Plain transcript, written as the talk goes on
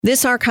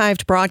This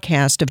archived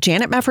broadcast of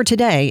Janet Mefford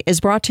Today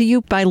is brought to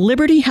you by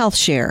Liberty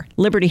HealthShare.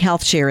 Liberty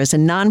HealthShare is a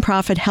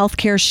nonprofit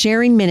healthcare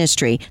sharing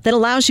ministry that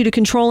allows you to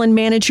control and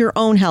manage your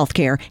own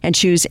healthcare and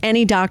choose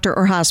any doctor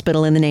or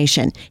hospital in the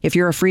nation. If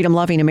you're a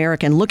freedom-loving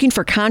American looking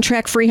for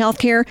contract-free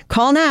healthcare,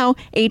 call now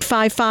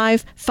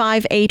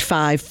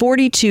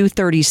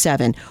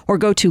 855-585-4237 or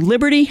go to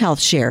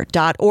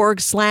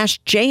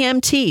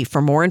libertyhealthshare.org/JMT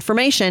for more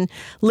information.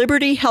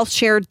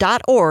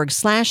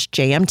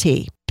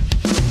 libertyhealthshare.org/JMT.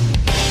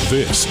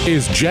 This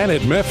is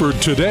Janet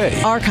Mefford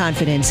Today. Our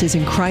confidence is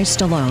in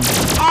Christ alone.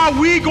 Are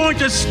we going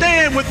to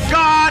stand with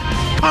God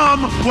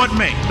come what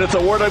may? If the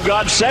Word of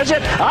God says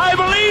it, I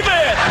believe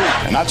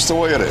it. And that's the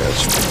way it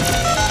is.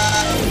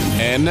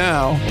 And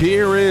now,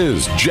 here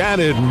is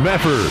Janet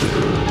Mefford.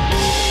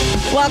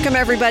 Welcome,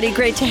 everybody.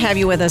 Great to have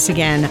you with us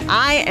again.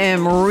 I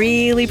am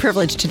really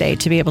privileged today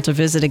to be able to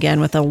visit again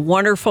with a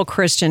wonderful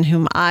Christian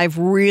whom I've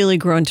really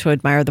grown to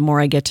admire the more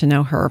I get to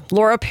know her.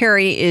 Laura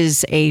Perry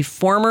is a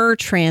former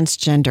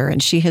transgender,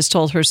 and she has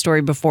told her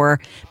story before,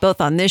 both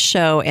on this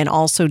show and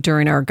also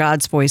during our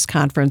God's Voice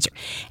conference.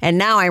 And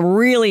now I'm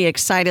really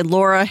excited.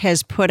 Laura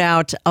has put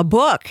out a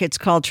book. It's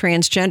called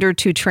Transgender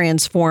to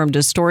Transformed,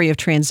 a story of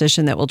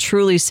transition that will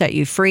truly set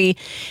you free.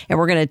 And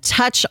we're going to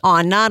touch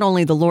on not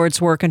only the Lord's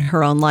work in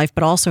her own life,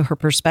 but also her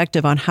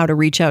perspective on how to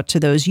reach out to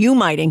those you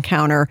might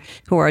encounter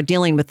who are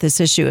dealing with this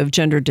issue of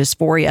gender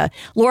dysphoria.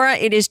 Laura,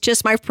 it is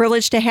just my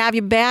privilege to have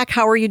you back.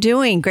 How are you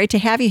doing? Great to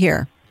have you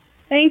here.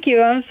 Thank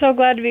you. I'm so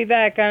glad to be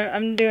back.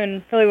 I'm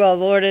doing really well.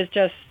 The Lord has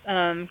just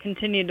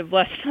continued to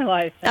bless my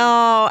life.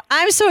 Oh,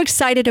 I'm so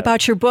excited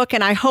about your book,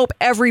 and I hope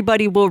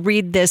everybody will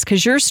read this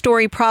because your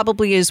story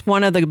probably is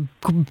one of the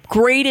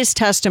greatest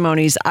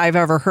testimonies I've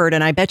ever heard,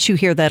 and I bet you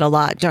hear that a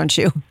lot, don't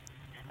you?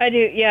 I do,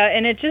 yeah,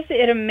 and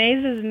it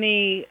amazes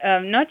me,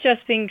 not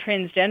just being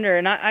transgender,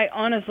 and I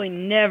honestly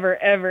never,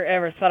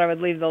 ever thought I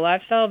would leave the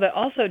lifestyle, but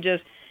also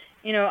just,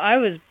 I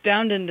was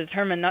bound and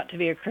determined not to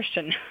be a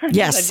Christian.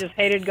 Yes. I just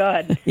hated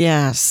God.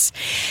 Yes.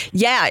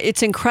 Yeah,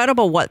 it's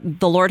incredible what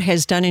the Lord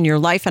has done in your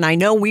life, and I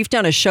know we've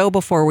done a show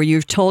before where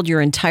you've told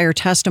your entire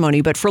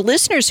testimony, but for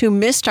listeners who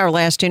missed our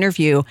last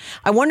interview,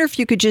 I wonder if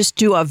you could just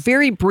do a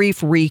very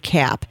brief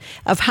recap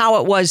of how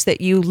it was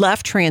that you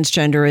left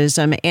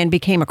transgenderism and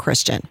became a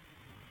Christian.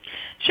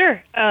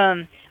 Sure.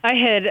 I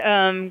had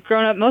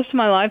grown up most of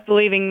my life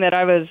believing that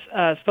I was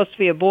supposed to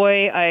be a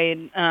boy. I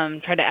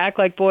tried to act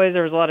like boys.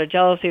 There was a lot of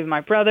jealousy of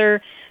my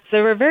brother. So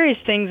there were various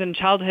things in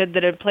childhood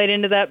that had played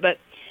into that, but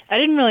I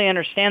didn't really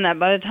understand that.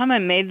 By the time I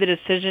made the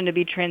decision to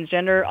be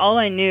transgender, all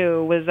I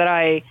knew was that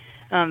I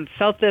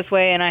felt this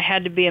way and I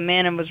had to be a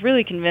man and was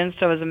really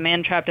convinced I was a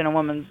man trapped in a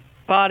woman's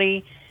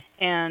body,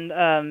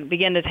 and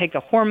began to take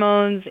the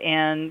hormones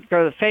and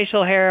grow the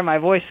facial hair. My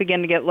voice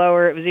began to get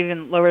lower. It was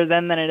even lower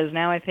then than it is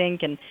now, I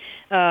think. And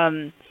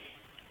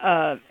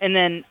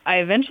then I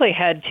eventually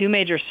had 2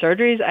 major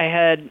surgeries. I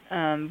had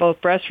both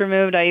breasts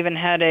removed. I even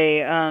had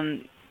a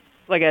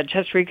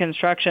chest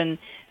reconstruction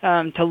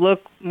to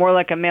look more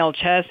like a male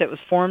chest. It was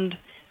formed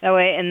that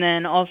way. And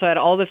then also had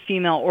all the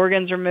female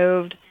organs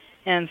removed.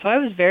 And so I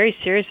was very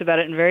serious about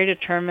it and very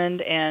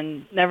determined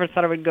and never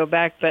thought I would go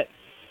back. But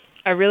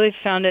I really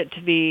found it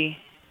to be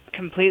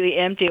completely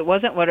empty. It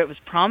wasn't what it was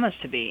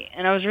promised to be.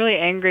 And I was really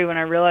angry when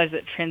I realized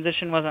that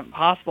transition wasn't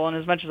possible. And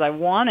as much as I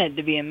wanted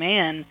to be a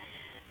man,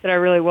 that I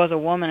really was a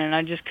woman, and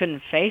I just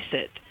couldn't face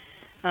it.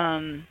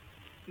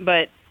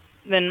 But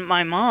then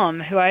my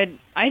mom, who I'd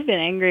been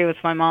angry with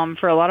my mom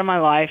for a lot of my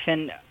life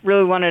and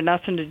really wanted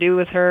nothing to do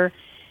with her,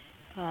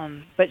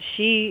 but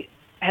she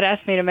had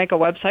asked me to make a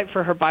website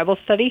for her Bible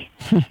study.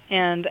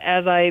 And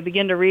as I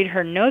began to read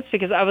her notes,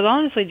 because I was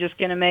honestly just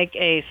going to make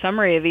a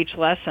summary of each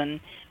lesson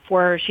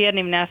for her. She hadn't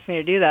even asked me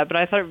to do that, but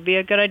I thought it would be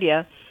a good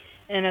idea.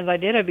 And as I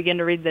did, I began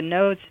to read the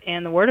notes,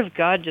 and the Word of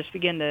God just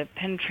began to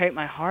penetrate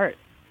my heart.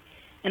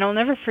 And I'll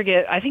never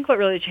forget, I think what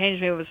really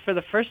changed me was for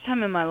the first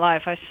time in my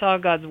life, I saw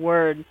God's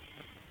Word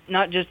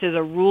not just as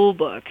a rule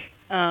book,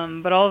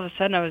 but all of a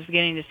sudden I was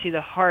beginning to see the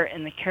heart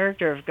and the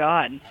character of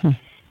God.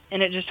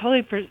 And it just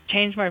totally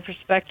changed my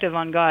perspective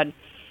on God.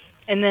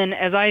 And then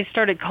as I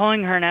started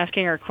calling her and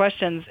asking her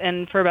questions,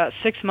 and for about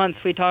 6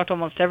 months we talked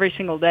almost every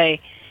single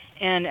day,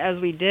 and as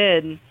we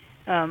did,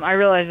 I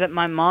realized that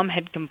my mom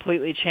had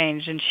completely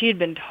changed, and she had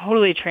been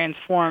totally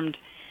transformed.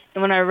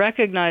 And when I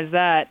recognized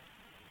that,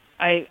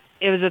 it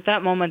was at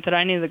that moment that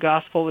I knew the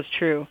gospel was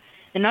true.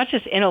 And not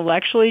just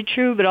intellectually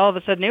true, but all of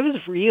a sudden it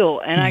was real,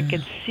 and I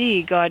could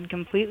see God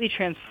completely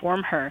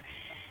transform her.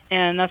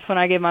 And that's when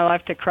I gave my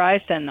life to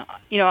Christ. And,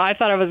 I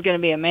thought I was going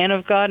to be a man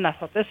of God, and I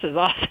thought, this is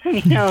awesome,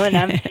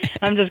 and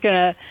I'm just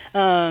going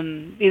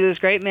to be this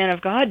great man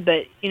of God.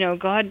 But,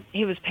 God,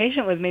 He was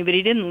patient with me, but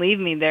He didn't leave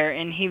me there,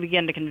 and He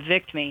began to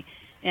convict me,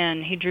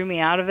 and He drew me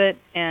out of it.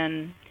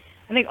 And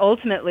I think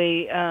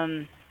ultimately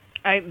I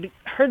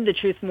heard the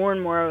truth more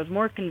and more. I was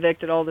more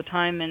convicted all the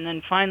time, and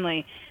then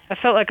finally I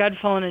felt like I'd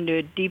fallen into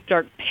a deep,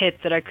 dark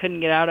pit that I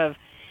couldn't get out of.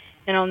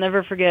 And I'll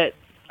never forget,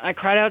 I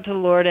cried out to the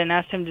Lord and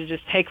asked Him to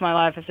just take my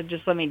life. I said,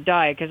 just let me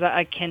die, because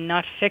I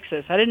cannot fix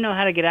this. I didn't know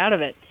how to get out of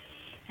it.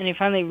 And he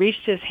finally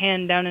reached his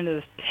hand down into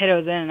this pit I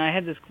was in, and I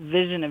had this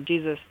vision of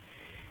Jesus.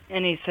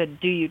 And he said,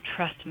 "Do you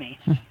trust me?"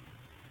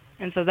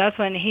 And so that's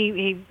when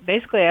he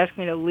basically asked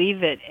me to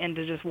leave it and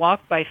to just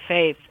walk by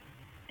faith.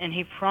 And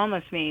he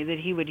promised me that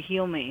he would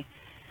heal me.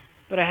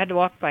 But I had to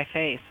walk by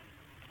faith.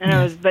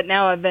 And but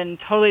now I've been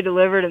totally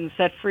delivered and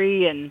set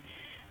free, and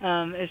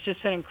it's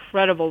just been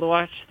incredible to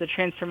watch the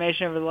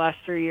transformation over the last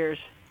 3 years.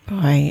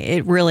 Boy,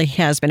 it really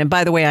has been. And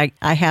by the way,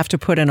 I have to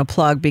put in a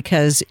plug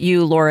because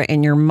you, Laura,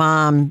 and your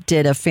mom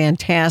did a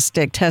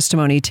fantastic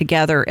testimony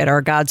together at our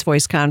God's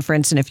Voice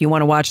conference. And if you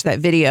want to watch that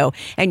video,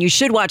 and you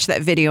should watch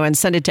that video and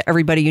send it to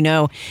everybody you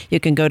know, you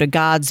can go to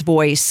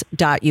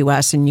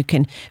godsvoice.us and you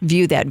can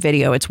view that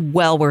video. It's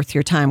well worth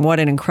your time.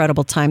 What an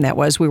incredible time that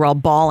was. We were all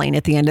bawling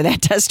at the end of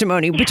that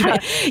testimony between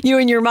you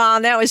and your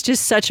mom. That was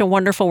just such a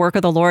wonderful work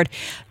of the Lord.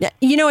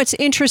 You know, it's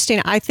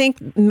interesting. I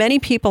think many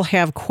people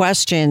have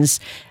questions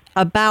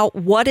about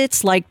what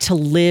it's like to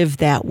live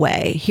that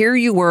way. Here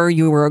you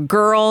were a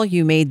girl,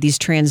 you made these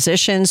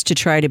transitions to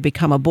try to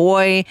become a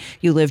boy,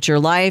 you lived your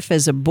life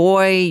as a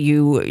boy,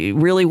 you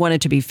really wanted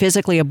to be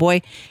physically a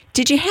boy.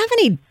 Did you have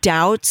any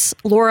doubts,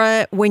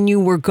 Laura, when you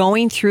were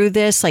going through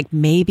this, like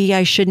maybe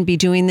I shouldn't be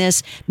doing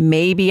this,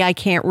 maybe I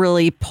can't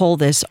really pull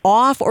this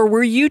off, or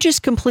were you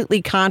just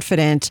completely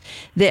confident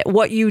that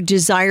what you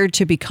desired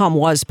to become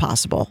was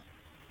possible?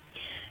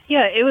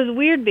 Yeah, it was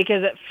weird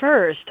because at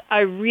first I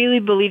really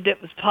believed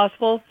it was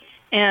possible.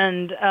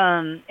 And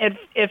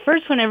at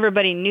first when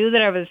everybody knew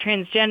that I was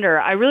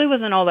transgender, I really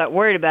wasn't all that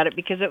worried about it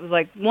because it was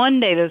like, one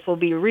day this will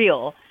be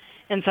real.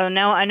 And so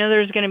now I know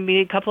there's going to be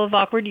a couple of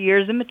awkward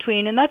years in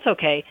between, and that's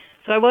okay.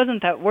 So I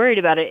wasn't that worried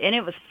about it, and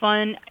it was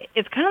fun.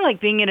 It's kind of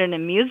like being at an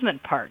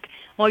amusement park.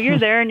 While you're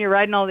there and you're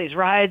riding all these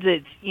rides,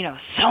 it's, you know,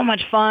 so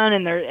much fun,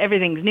 and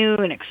everything's new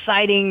and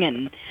exciting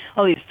and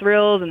all these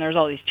thrills, and there's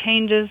all these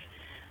changes.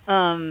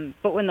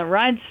 But when the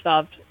ride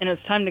stopped and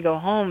it's time to go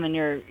home and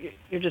you're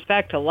just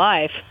back to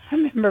life, I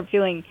remember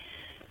feeling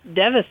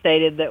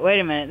devastated that, wait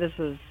a minute, this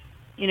was,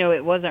 you know,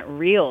 it wasn't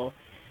real.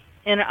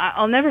 And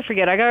I'll never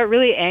forget, I got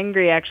really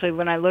angry actually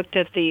when I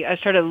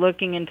started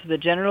looking into the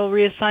genital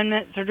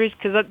reassignment surgeries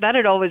because that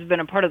had always been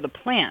a part of the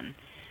plan.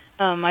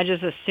 I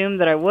just assumed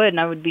that I would and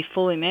I would be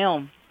fully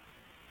male.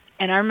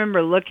 And I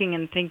remember looking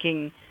and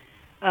thinking,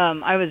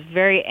 I was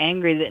very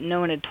angry that no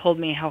one had told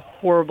me how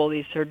horrible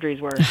these surgeries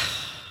were.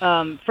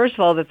 First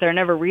of all, that they're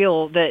never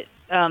real, that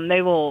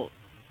they will,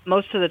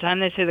 most of the time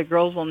they say the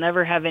girls will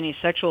never have any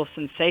sexual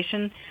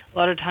sensation. A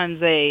lot of times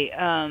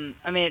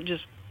it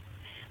just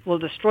will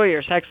destroy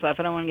your sex life.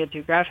 I don't want to get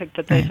too graphic,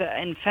 but they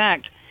say, in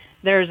fact,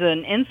 there's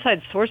an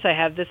inside source I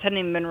have, this hadn't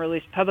even been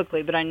released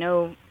publicly, but I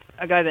know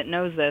a guy that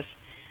knows this,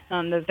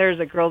 that there's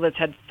a girl that's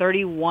had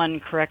 31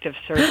 corrective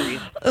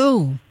surgeries.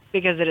 Oh.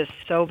 Because it is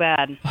so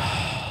bad.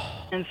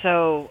 And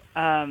so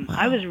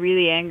I was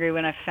really angry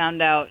when I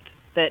found out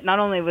that not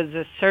only was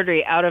this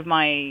surgery out of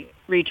my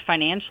reach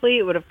financially,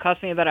 it would have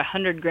cost me about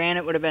 $100,000.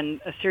 It would have been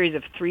a series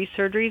of 3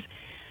 surgeries,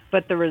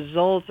 but the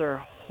results are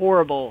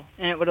horrible,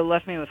 and it would have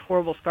left me with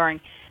horrible scarring.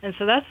 And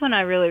so that's when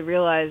I really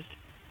realized.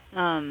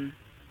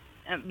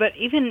 But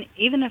even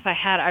if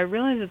I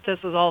realized that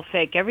this was all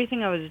fake.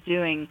 Everything I was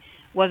doing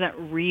wasn't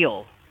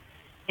real,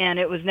 and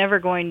it was never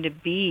going to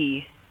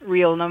be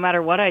real no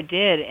matter what I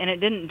did. And it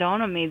didn't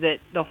dawn on me that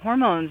the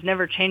hormones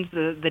never change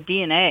the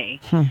DNA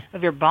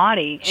of your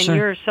body. And Sure.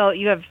 your cell,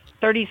 you have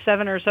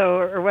 37 or so,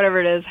 or whatever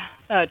it is,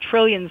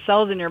 trillion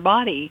cells in your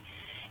body,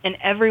 and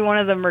every one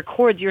of them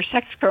records your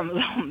sex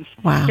chromosomes.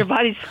 Wow. Your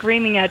body's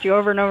screaming at you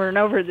over and over and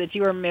over that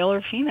you are male or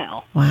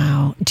female.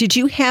 Wow. Did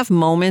you have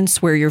moments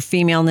where your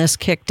femaleness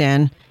kicked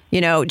in? You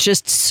know,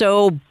 just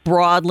so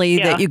broadly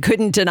that you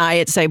couldn't deny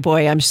it. Say,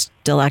 boy, I'm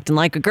still acting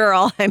like a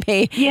girl. I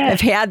may have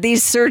had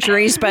these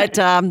surgeries, but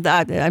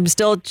I'm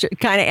still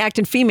kind of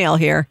acting female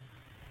here.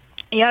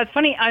 Yeah, it's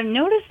funny. I've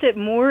noticed it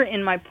more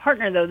in my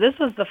partner, though. This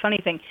was the funny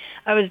thing.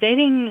 I was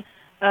dating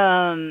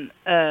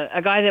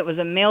a guy that was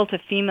a male to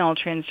female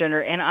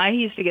transgender, and I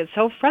used to get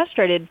so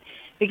frustrated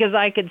because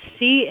I could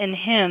see in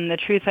him the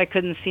truth I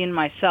couldn't see in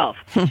myself.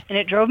 And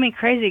it drove me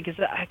crazy because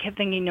I kept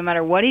thinking no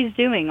matter what he's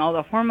doing, all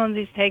the hormones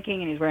he's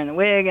taking, and he's wearing the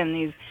wig, and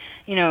he's,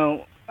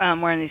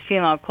 wearing these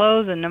female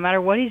clothes, and no matter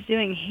what he's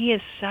doing, he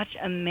is such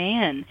a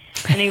man.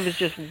 And he was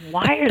just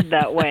wired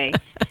that way.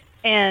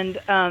 And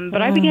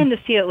but I began to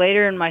see it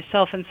later in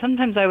myself, and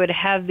sometimes I would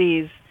have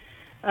these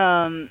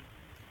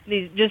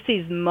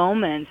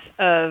moments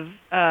of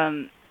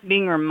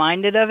being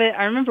reminded of it.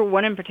 I remember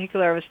one in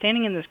particular. I was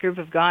standing in this group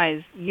of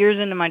guys years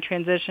into my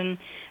transition.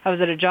 I was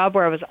at a job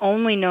where I was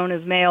only known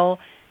as male.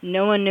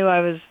 No one knew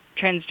I was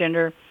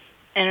transgender.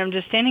 And I'm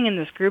just standing in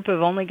this group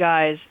of only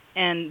guys,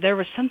 and there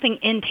was something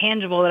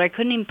intangible that I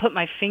couldn't even put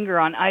my finger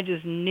on. I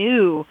just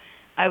knew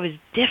I was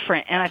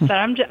different, and I thought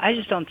I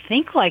just don't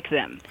think like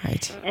them.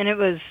 Right. And it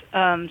was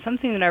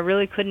something that I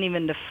really couldn't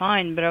even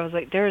define, but I was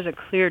like, there is a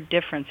clear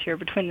difference here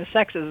between the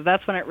sexes.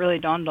 That's when it really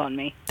dawned on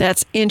me.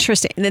 That's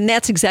interesting. And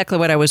that's exactly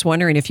what I was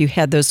wondering, if you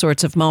had those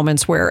sorts of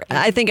moments where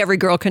I think every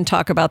girl can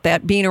talk about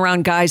that, being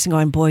around guys and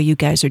going, boy, you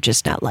guys are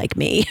just not like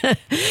me.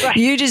 Right.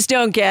 You just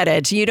don't get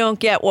it. You don't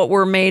get what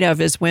we're made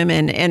of as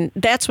women. And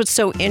that's what's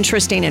so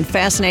interesting and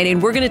fascinating.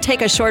 We're going to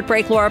take a short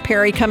break. Laura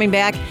Perry coming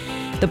back.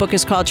 The book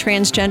is called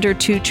Transgender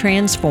to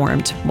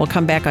Transformed. We'll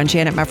come back on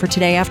Janet Mefford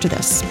today after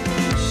this.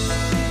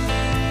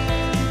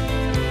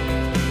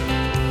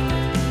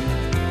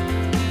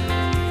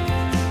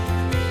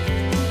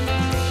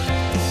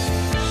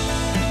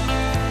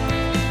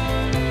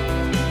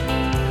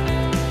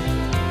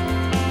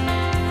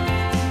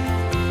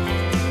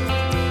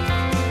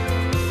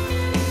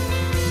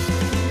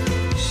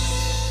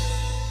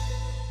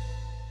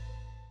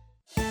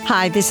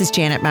 Hi, this is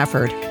Janet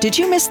Mefford. Did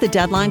you miss the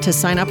deadline to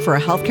sign up for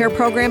a healthcare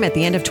program at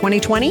the end of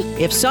 2020?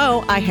 If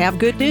so, I have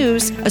good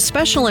news. A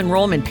special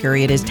enrollment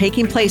period is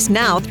taking place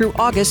now through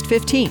August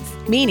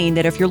 15th, meaning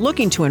that if you're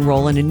looking to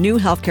enroll in a new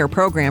healthcare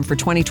program for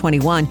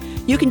 2021,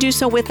 you can do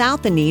so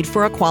without the need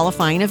for a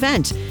qualifying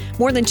event.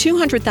 More than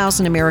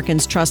 200,000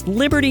 Americans trust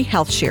Liberty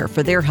HealthShare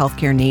for their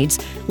healthcare needs.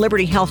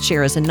 Liberty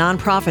HealthShare is a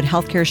nonprofit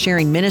healthcare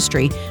sharing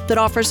ministry that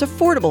offers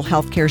affordable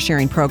healthcare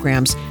sharing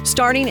programs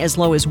starting as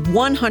low as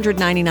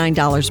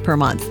 $199 per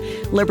month.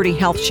 Liberty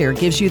HealthShare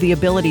gives you the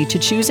ability to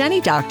choose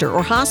any doctor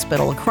or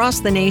hospital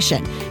across the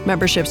nation.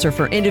 Memberships are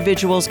for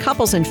individuals,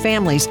 couples, and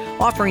families,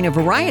 offering a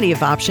variety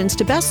of options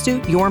to best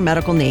suit your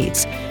medical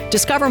needs.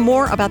 Discover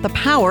more about the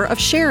power of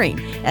sharing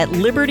at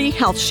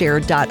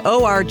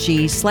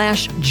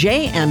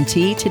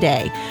libertyhealthshare.org/JMT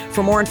today.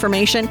 For more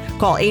information,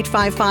 call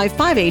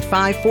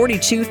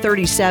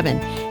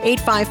 855-585-4237,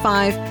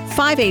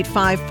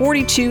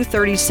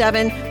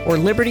 855-585-4237, or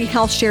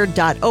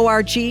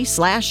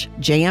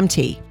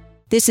libertyhealthshare.org/JMT.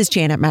 This is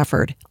Janet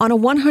Mefford. On a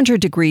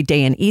 100-degree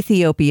day in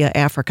Ethiopia,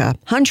 Africa,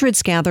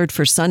 hundreds gathered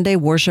for Sunday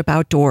worship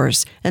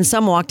outdoors, and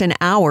some walked an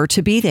hour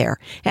to be there.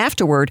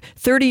 Afterward,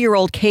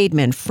 30-year-old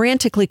Cademan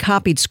frantically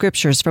copied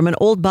scriptures from an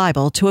old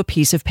Bible to a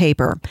piece of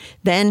paper.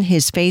 Then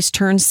his face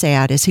turned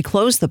sad as he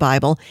closed the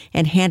Bible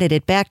and handed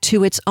it back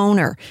to its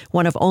owner,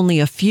 one of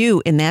only a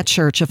few in that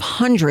church of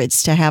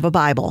hundreds to have a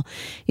Bible.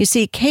 You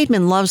see,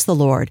 Cademan loves the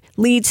Lord,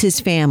 leads his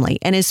family,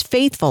 and is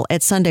faithful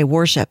at Sunday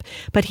worship,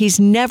 but he's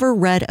never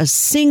read a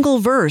single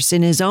verse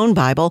in his own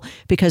Bible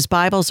because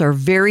Bibles are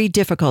very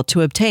difficult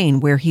to obtain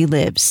where he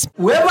lives.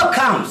 Whoever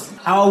comes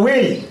our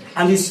way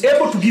and is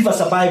able to give us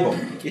a Bible,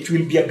 it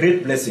will be a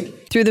great blessing.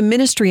 Through the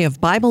ministry of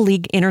Bible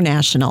League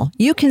International,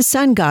 you can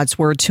send God's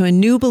Word to a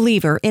new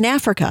believer in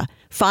Africa.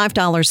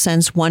 $5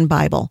 sends one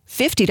Bible.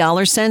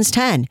 $50 sends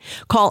 10.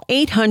 Call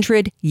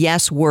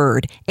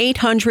 800-YES-WORD.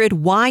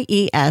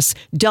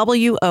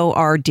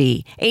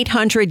 800-YES-WORD.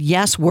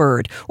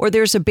 800-YES-WORD. Or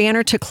there's a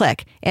banner to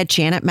click at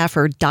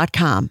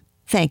janetmefford.com.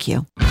 Thank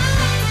you.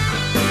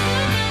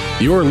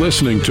 You're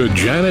listening to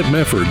Janet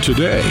Mefford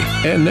today.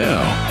 And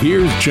now,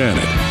 here's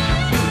Janet.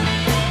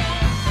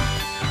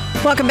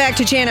 Welcome back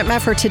to Janet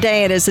Mefford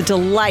today. It is a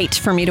delight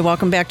for me to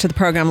welcome back to the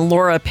program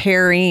Laura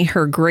Perry.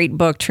 Her great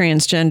book,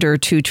 Transgender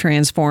to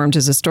Transformed,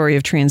 is a story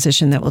of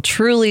transition that will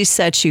truly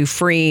set you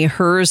free.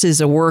 Hers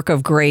is a work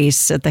of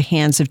grace at the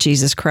hands of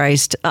Jesus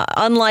Christ.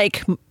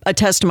 Unlike a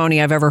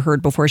testimony I've ever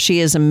heard before, she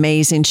is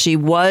amazing. She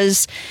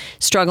was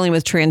struggling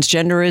with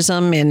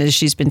transgenderism, and as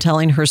she's been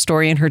telling her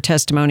story and her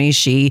testimony,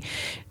 she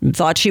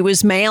thought she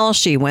was male.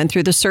 She went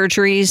through the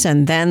surgeries,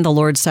 and then the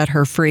Lord set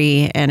her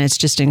free, and it's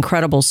just an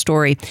incredible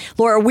story.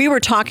 Laura, we were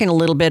talking a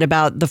little bit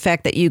about the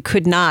fact that you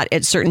could not,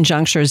 at certain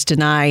junctures,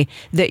 deny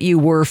that you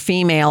were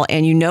female,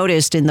 and you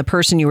noticed in the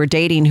person you were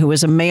dating who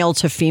was a male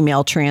to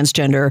female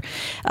transgender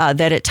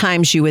that at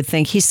times you would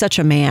think he's such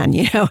a man,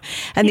 you know,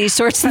 and these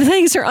sorts of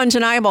things are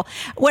undeniable.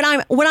 What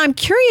I'm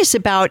curious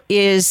about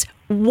is,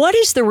 what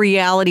is the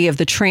reality of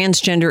the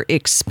transgender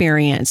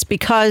experience?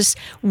 Because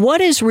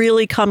what is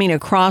really coming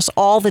across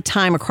all the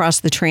time across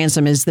the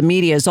transom is the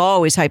media is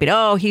always hyping,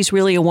 oh, he's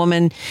really a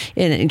woman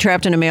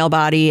trapped in a male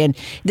body, and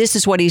this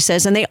is what he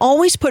says. And they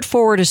always put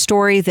forward a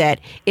story that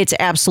it's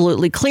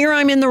absolutely clear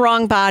I'm in the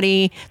wrong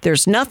body.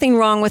 There's nothing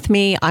wrong with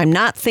me. I'm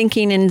not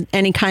thinking in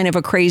any kind of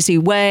a crazy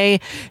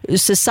way.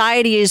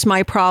 Society is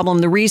my problem.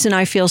 The reason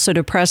I feel so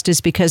depressed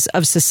is because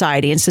of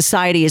society, and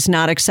society is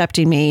not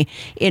accepting me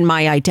in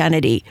my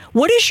identity.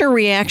 What is your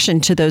reaction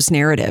to those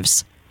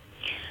narratives?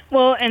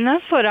 Well, and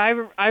that's what I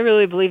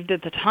really believed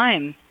at the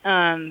time.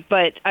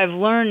 But I've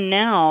learned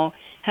now,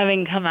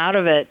 having come out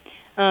of it,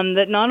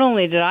 that not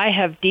only did I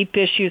have deep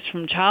issues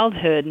from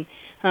childhood,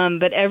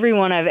 but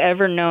everyone I've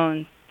ever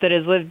known that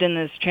has lived in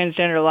this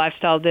transgender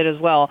lifestyle did as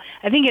well.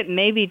 I think it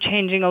may be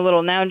changing a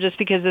little now just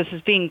because this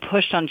is being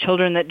pushed on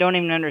children that don't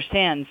even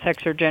understand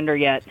sex or gender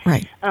yet.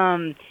 Right.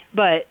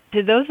 But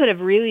to those that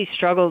have really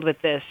struggled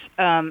with this,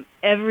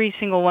 every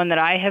single one that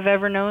I have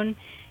ever known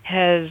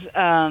has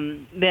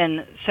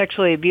been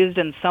sexually abused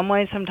in some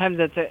way.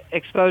 Sometimes it's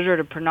exposure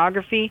to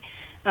pornography.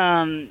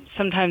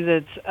 Sometimes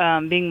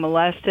it's being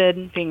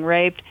molested, being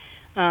raped.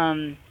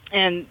 And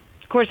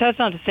of course, that's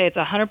not to say it's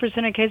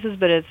 100% of cases,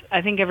 but it's,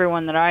 I think,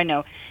 everyone that I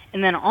know.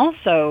 And then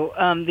also,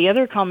 the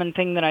other common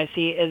thing that I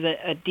see is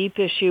a deep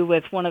issue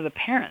with one of the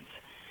parents.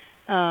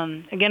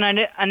 Again,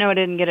 I know I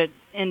didn't get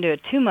into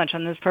it too much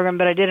on this program,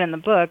 but I did in the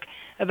book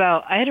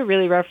about I had a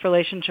really rough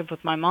relationship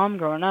with my mom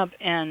growing up,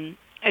 and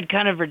I'd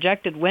kind of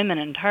rejected women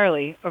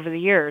entirely over the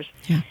years.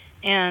 Yeah.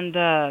 And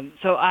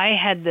so I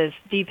had this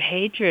deep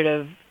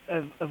hatred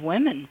of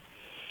women.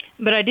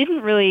 But I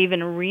didn't really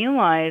even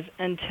realize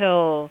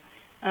until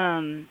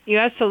you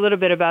asked a little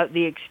bit about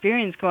the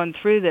experience going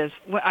through this.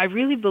 I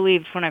really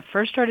believed when I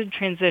first started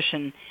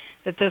transition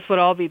that this would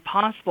all be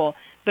possible,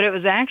 but it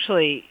was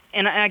actually,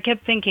 and I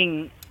kept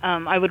thinking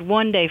I would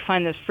one day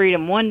find this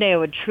freedom. One day I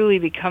would truly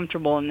be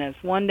comfortable in this.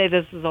 One day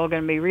this is all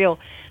going to be real.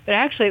 But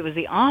actually it was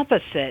the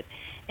opposite.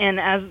 And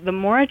as the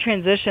more I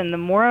transitioned, the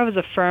more I was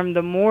affirmed,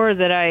 the more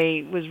that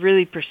I was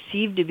really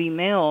perceived to be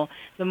male,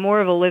 the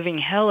more of a living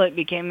hell it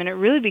became. And it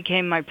really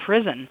became my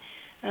prison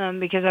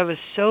because I was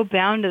so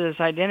bound to this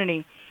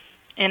identity.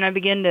 And I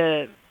began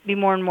to be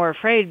more and more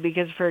afraid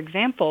because, for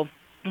example,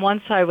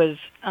 once I was,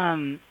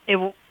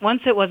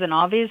 once it wasn't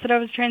obvious that I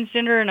was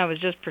transgender and I was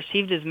just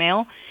perceived as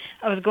male,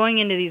 I was going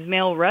into these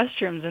male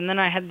restrooms, and then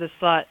I had this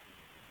thought,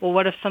 well,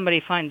 what if somebody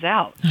finds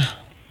out?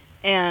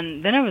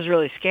 And then I was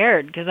really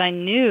scared because I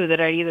knew that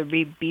I'd either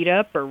be beat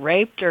up or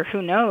raped or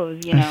who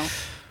knows, you know.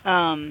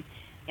 And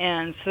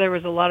so there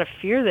was a lot of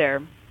fear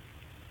there.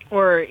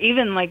 Or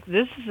even like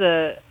this is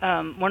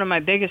one of my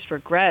biggest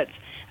regrets.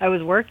 I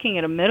was working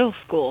at a middle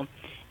school,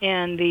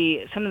 and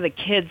some of the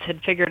kids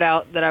had figured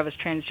out that I was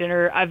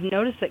transgender. I've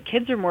noticed that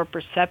kids are more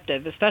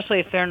perceptive, especially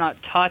if they're not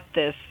taught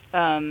this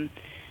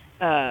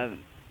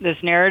this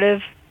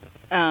narrative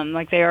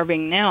like they are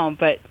being now,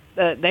 but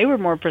they were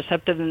more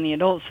perceptive than the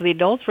adults. So the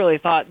adults really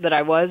thought that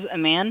I was a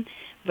man,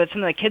 but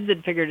some of the kids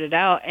had figured it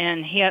out.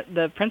 And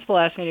the principal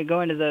asked me to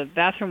go into the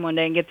bathroom one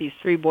day and get these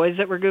 3 boys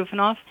that were goofing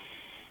off.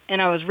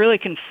 And I was really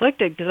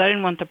conflicted because I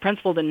didn't want the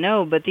principal to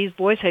know, but these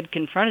boys had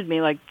confronted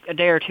me like a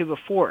day or two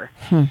before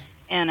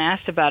and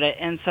asked about it.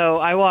 And so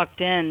I walked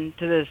in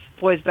to this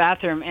boys'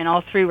 bathroom, and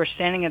all 3 were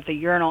standing at the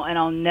urinal, and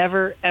I'll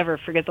never, ever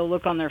forget the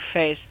look on their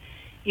face.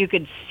 You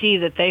could see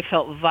that they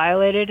felt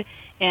violated,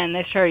 and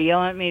they started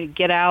yelling at me to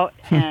get out,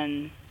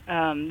 and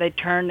they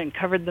turned and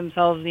covered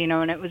themselves, you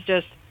know, and it was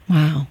just,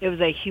 wow. It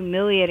was a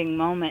humiliating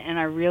moment, and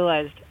I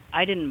realized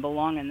I didn't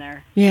belong in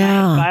there.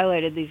 Yeah. I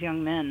violated these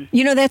young men.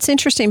 You know, that's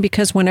interesting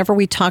because whenever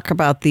we talk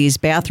about these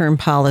bathroom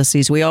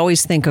policies, we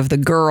always think of the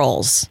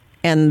girls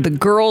and the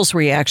girls'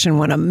 reaction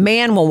when a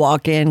man will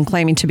walk in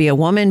claiming to be a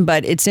woman.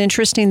 But it's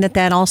interesting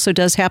that also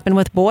does happen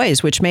with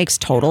boys, which makes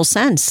total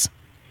sense.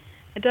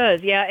 It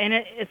does, yeah. And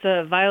it's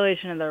a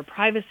violation of their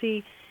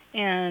privacy,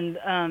 and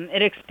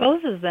it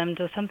exposes them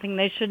to something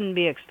they shouldn't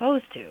be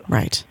exposed to.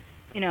 Right.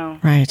 You know,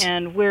 right.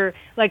 And we're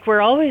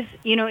always,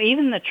 you know,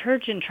 even the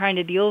church in trying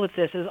to deal with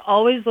this is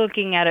always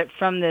looking at it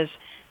from this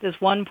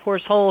one poor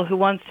soul who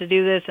wants to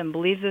do this and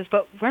believes this,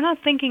 but we're not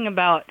thinking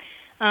about,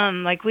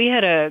 like we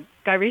had a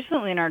guy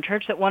recently in our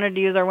church that wanted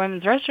to use our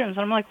women's restrooms, and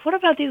I'm like, what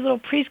about these little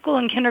preschool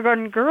and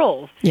kindergarten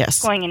girls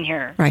going in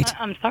here? Right.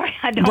 I'm sorry,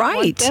 I don't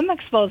want them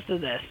exposed to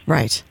this.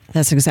 Right.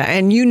 That's exactly.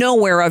 And you know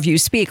whereof you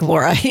speak,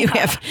 Laura. You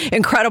have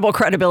incredible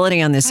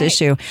credibility on this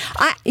issue.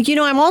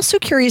 I'm also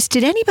curious,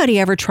 did anybody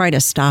ever try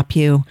to stop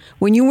you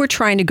when you were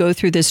trying to go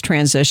through this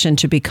transition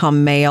to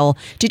become male?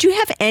 Did you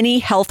have any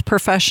health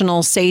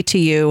professional say to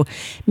you,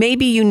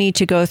 maybe you need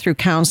to go through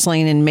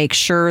counseling and make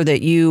sure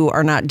that you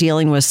are not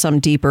dealing with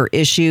some deeper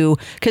issue?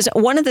 Because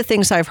one of the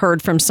things I've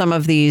heard from some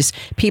of these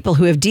people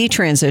who have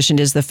detransitioned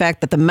is the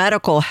fact that the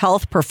medical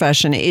health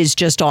profession is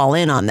just all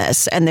in on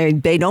this, and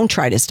they don't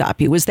try to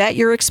stop you. Was that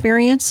your experience?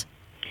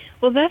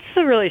 Well, that's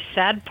the really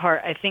sad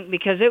part, I think,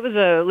 because it was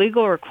a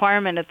legal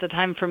requirement at the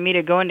time for me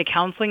to go into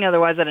counseling.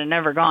 Otherwise, I'd have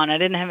never gone. I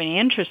didn't have any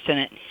interest in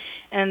it.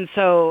 And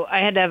so I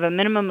had to have a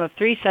minimum of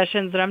 3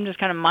 sessions, and I'm just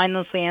kind of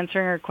mindlessly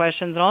answering her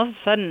questions. And all of a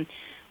sudden,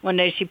 one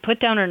day she put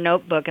down her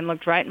notebook and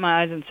looked right in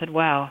my eyes and said,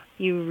 wow,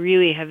 you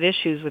really have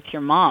issues with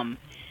your mom.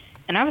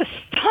 And I was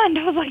stunned.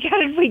 I was like, how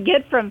did we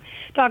get from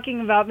talking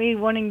about me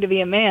wanting to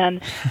be a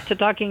man to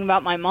talking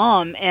about my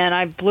mom? And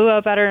I blew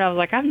up at her, and I was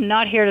like, I'm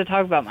not here to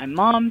talk about my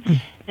mom.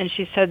 And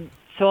she said,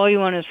 so all you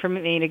want is for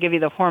me to give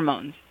you the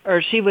hormones?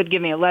 Or she would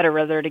give me a letter,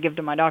 rather, to give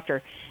to my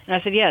doctor. And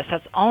I said, yes,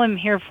 that's all I'm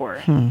here for.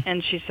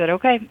 And she said,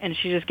 okay. And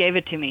she just gave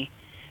it to me.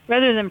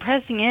 Rather than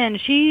pressing in,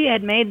 she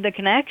had made the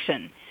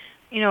connection.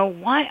 You know,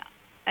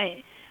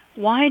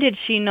 why did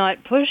she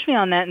not push me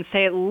on that and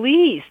say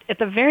at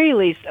the very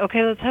least,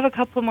 okay, let's have a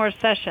couple more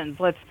sessions.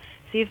 Let's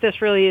see if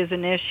this really is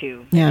an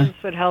issue. Yeah.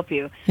 This would help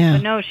you. Yeah.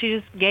 But no, she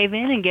just gave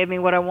in and gave me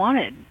what I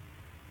wanted.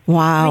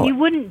 Wow. I mean, you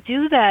wouldn't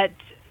do that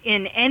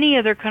in any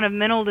other kind of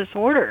mental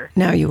disorder.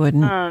 No, you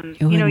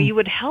wouldn't. You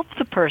would help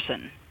the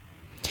person.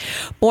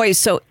 Boy,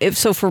 so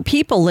for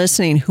people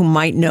listening who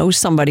might know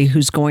somebody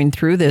who's going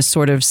through this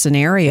sort of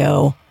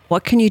scenario,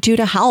 what can you do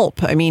to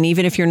help? I mean,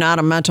 even if you're not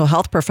a mental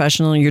health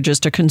professional, you're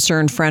just a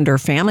concerned friend or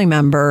family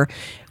member,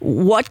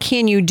 what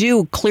can you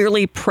do?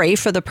 Clearly pray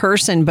for the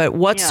person, but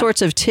what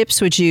sorts of tips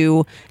would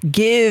you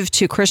give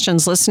to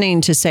Christians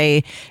listening to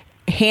say,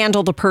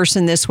 handle the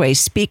person this way,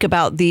 speak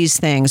about these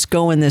things,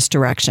 go in this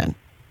direction?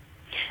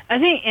 I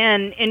think,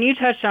 and you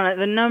touched on it,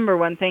 the number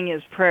one thing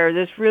is prayer.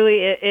 This really,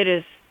 it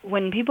is,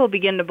 when people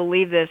begin to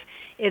believe this,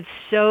 it's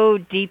so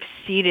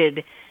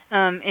deep-seated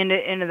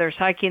into their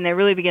psyche, and they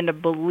really begin to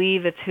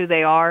believe it's who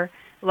they are.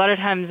 A lot of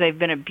times they've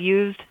been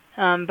abused.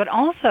 But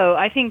also,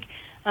 I think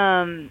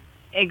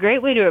a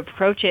great way to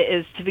approach it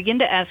is to begin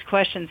to ask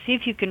questions, see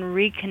if you can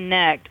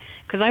reconnect,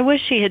 because I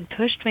wish she had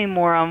pushed me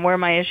more on where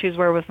my issues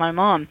were with my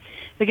mom,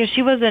 because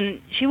she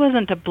wasn't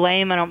to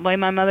blame. I don't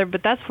blame my mother,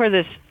 but that's where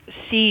this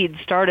seed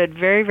started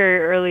very, very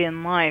early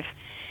in life.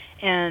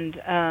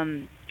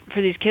 And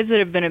for these kids that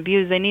have been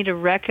abused, they need to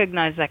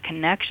recognize that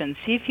connection.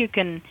 See if you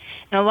can,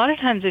 and a lot of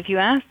times if you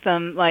ask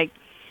them, like,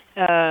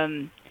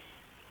 when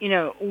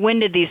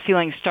did these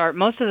feelings start?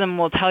 Most of them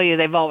will tell you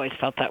they've always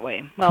felt that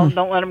way. Well,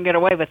 don't let them get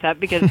away with that,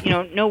 because,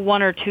 no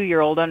 1 or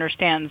 2-year-old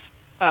understands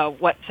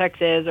what sex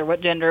is or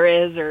what gender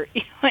is or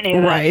any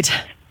of that. Right.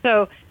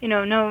 So,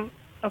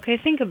 okay,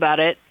 think about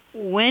it.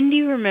 When do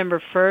you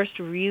remember first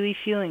really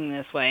feeling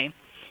this way?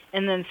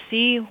 And then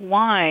see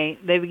why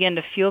they begin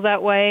to feel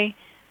that way.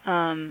 A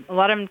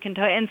lot of them can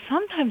tell you. And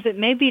sometimes it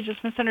may be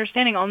just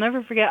misunderstanding. I'll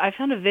never forget, I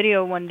found a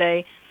video one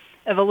day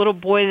of a little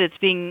boy that's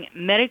being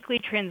medically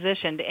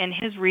transitioned, and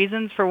his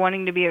reasons for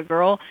wanting to be a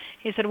girl,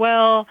 he said,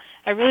 well,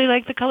 I really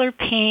like the color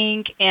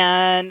pink,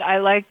 and I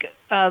like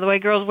the way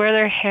girls wear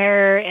their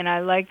hair, and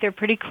I like their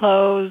pretty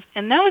clothes,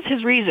 and that was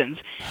his reasons.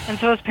 And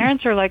so his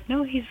parents are like,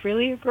 no, he's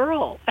really a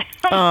girl.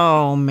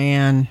 Oh,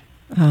 man.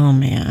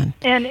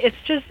 And it's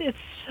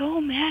so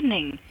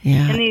maddening.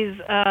 Yeah. And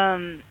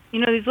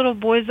these little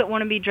boys that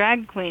want to be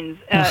drag queens,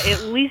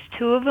 at least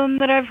 2 of them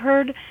that I've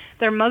heard,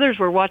 their mothers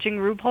were watching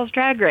RuPaul's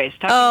Drag Race,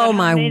 talking about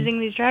how amazing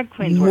these drag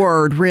queens were.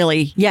 Word,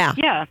 really? Yeah.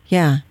 Yeah.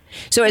 Yeah.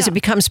 So as it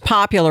becomes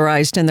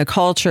popularized in the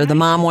culture, the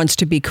mom wants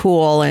to be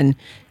cool and,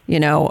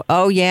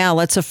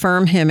 let's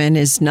affirm him in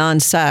his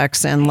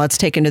non-sex and let's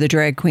take him to the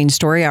drag queen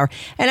story hour.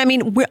 And I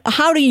mean,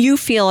 how do you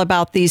feel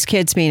about these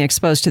kids being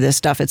exposed to this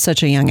stuff at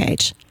such a young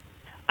age?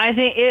 I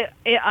think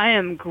I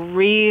am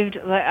grieved.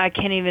 I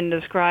can't even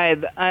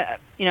describe.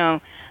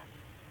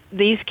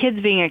 These kids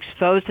being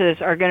exposed to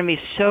this are going to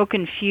be so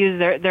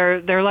confused.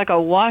 They're like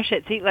a wash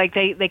at sea. Like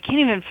they can't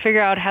even figure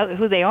out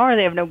who they are.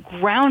 They have no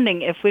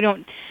grounding if we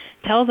don't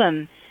tell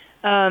them.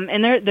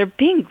 And they're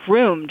being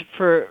groomed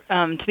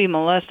to be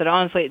molested.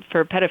 Honestly,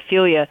 for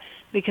pedophilia.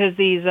 Because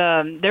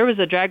there was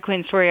a drag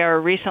queen story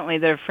hour recently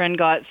that a friend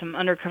got some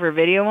undercover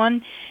video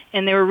on,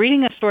 and they were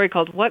reading a story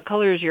called "What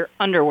Color Is Your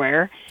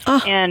Underwear?"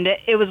 And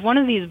it was one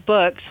of these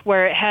books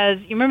where it has.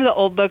 You remember the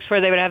old books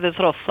where they would have this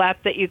little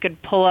flap that you could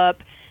pull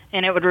up,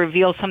 and it would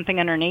reveal something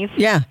underneath?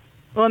 Yeah.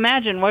 Well,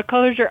 imagine what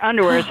color is your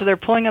underwear. So they're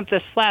pulling up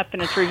this flap,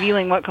 and it's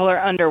revealing what color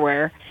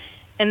underwear.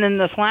 And then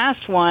this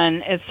last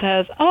one, it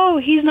says, "Oh,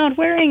 he's not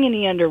wearing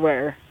any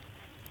underwear."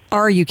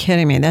 Are you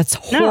kidding me? That's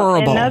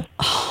horrible. No, and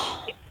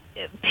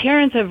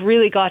parents have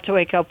really got to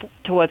wake up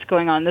to what's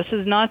going on. This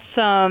is not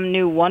some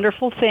new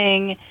wonderful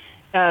thing.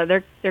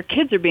 Their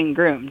kids are being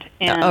groomed.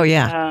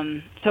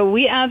 And, so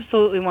we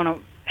absolutely want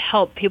to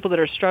help people that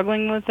are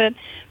struggling with it,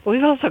 but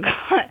we've also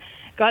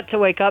got to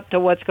wake up to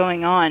what's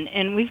going on.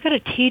 And we've got to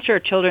teach our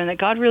children that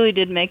God really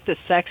did make the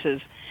sexes.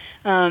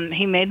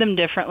 He made them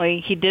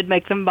differently. He did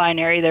make them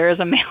binary. There is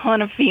a male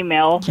and a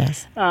female.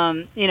 Yes.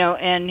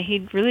 And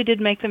he really did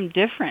make them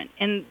different.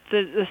 And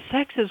the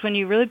sexes, when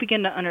you really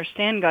begin to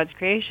understand God's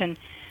creation,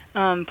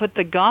 put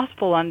the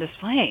gospel on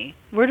display.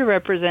 We're to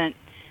represent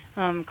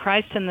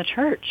Christ and the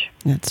church.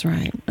 That's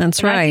right. I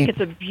think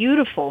it's a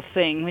beautiful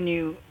thing when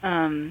you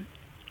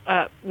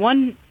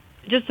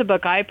just a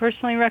book I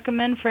personally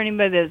recommend for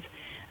anybody that's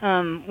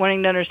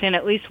wanting to understand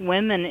at least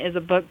women is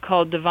a book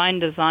called Divine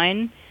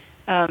Design.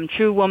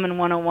 True Woman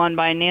 101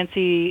 by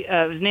Nancy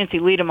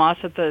Lee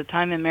DeMoss at the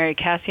time and Mary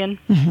Cassian.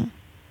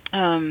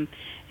 Mm-hmm.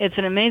 It's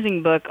an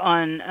amazing book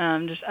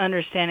on just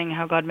understanding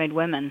how God made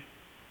women.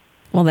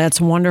 Well,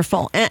 that's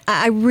wonderful. And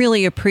I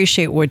really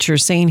appreciate what you're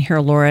saying here,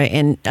 Laura.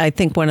 And I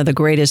think one of the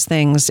greatest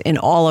things in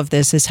all of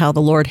this is how the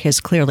Lord has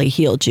clearly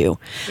healed you.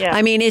 Yeah.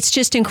 I mean, it's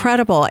just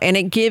incredible. And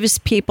it gives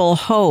people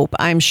hope,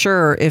 I'm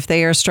sure, if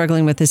they are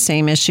struggling with the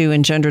same issue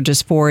in gender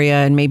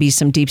dysphoria and maybe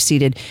some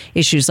deep-seated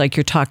issues like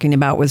you're talking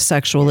about with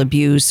sexual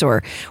abuse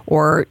or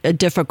a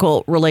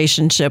difficult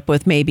relationship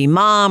with maybe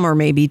mom or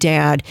maybe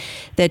dad,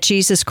 that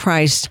Jesus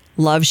Christ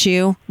loves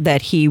you,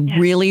 that he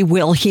really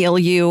will heal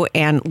you.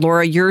 And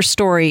Laura, your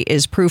story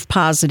is proof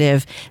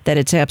positive that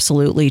it's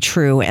absolutely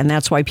true. And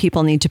that's why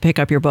people need to pick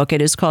up your book.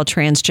 It is called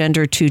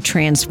Transgender to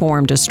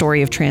Transformed, a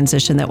story of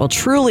transition that will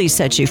truly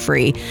set you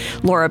free.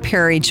 Laura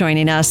Perry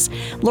joining us.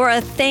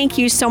 Laura, thank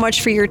you so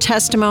much for your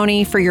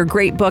testimony, for your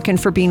great book, and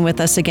for being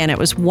with us again. It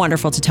was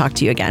wonderful to talk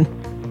to you again.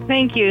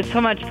 Thank you so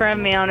much for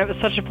having me on. It was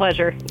such a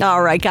pleasure.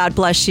 All right. God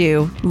bless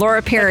you.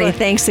 Laura Perry,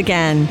 thanks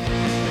again.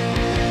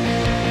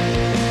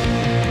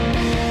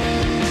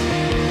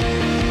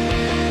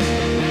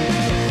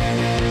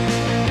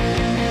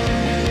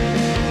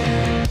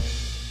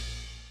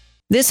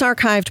 This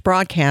archived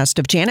broadcast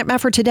of Janet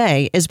Mefford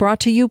Today is brought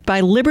to you by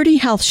Liberty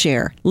Health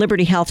Share.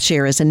 Liberty Health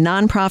Share is a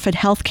nonprofit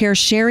healthcare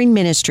sharing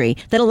ministry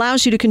that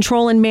allows you to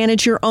control and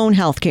manage your own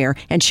healthcare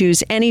and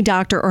choose any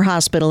doctor or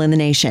hospital in the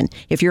nation.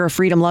 If you're a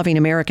freedom-loving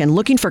American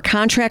looking for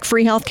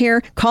contract-free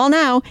healthcare, call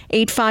now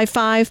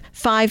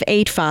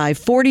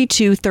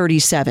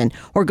 855-585-4237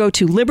 or go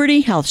to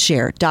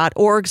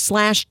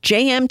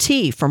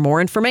libertyhealthshare.org/JMT for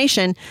more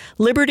information.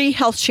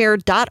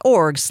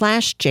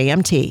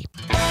 libertyhealthshare.org/JMT.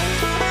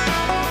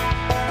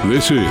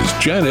 This is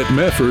Janet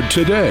Mefford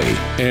Today.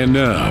 And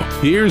now,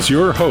 here's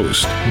your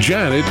host,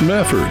 Janet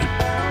Mefford.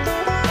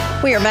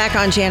 We are back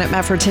on Janet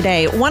Mefford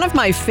Today. One of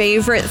my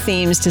favorite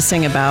themes to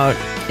sing about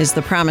is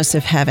the promise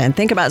of heaven.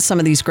 Think about some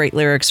of these great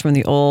lyrics from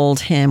the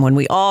old hymn. When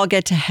we all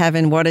get to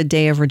heaven, what a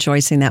day of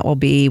rejoicing that will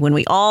be. When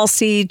we all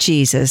see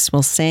Jesus,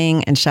 we'll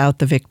sing and shout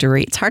the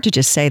victory. It's hard to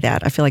just say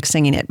that. I feel like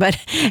singing it. But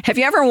have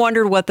you ever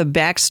wondered what the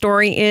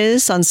backstory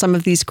is on some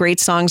of these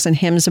great songs and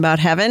hymns about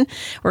heaven?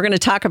 We're going to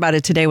talk about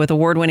it today with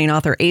award-winning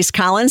author Ace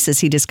Collins as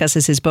he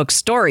discusses his book,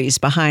 Stories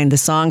Behind the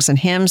Songs and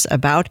Hymns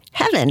About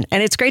Heaven.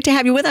 And it's great to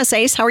have you with us,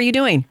 Ace. How are you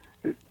doing?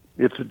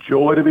 It's a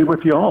joy to be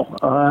with you all.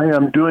 I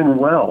am doing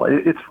well.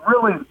 It's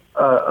really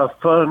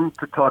fun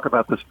to talk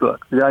about this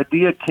book. The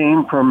idea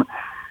came from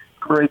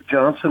Greg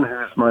Johnson, who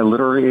is my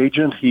literary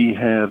agent. He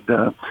had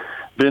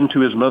been to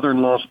his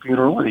mother-in-law's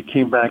funeral, and he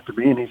came back to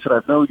me, and he said, I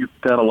know you've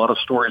done a lot of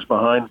stories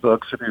behind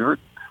books. Have you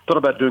thought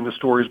about doing the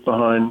stories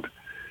behind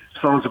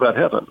songs about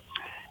heaven?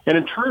 And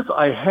in truth,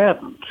 I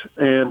hadn't.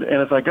 And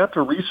as I got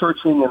to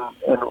researching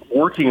and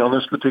working on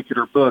this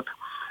particular book,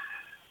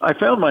 I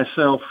found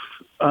myself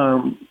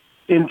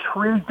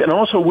intrigued and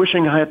also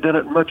wishing I had done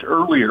it much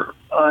earlier.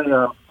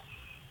 3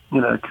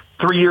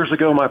 years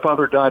ago, my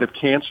father died of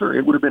cancer.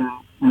 It would have been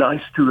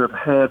nice to have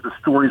had the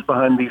stories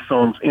behind these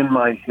songs in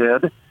my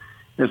head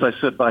as I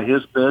sat by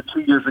his bed. 2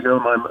 years ago,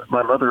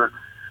 my mother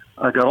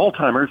got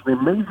Alzheimer's. The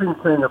amazing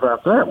thing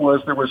about that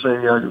was there was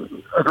a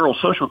girls'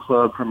 social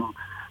club from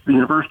the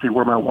university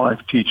where my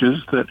wife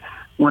teaches that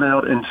went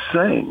out and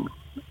sang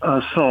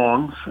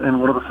songs,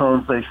 and one of the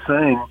songs they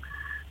sang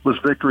was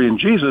Victory in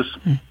Jesus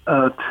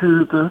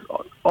to the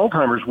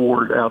Alzheimer's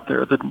ward out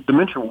there, the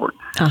dementia ward.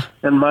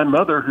 And my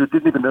mother, who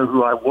didn't even know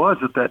who I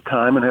was at that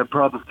time and had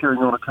problems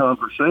carrying on a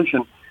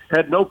conversation,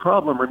 had no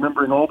problem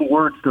remembering all the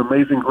words to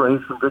Amazing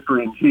Grace and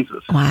Victory in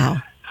Jesus.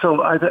 Wow.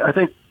 So I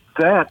think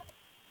that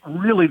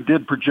really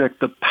did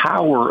project the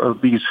power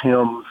of these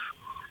hymns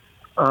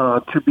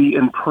to be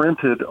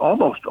imprinted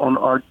almost on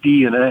our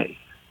DNA.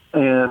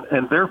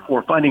 And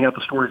therefore, finding out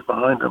the stories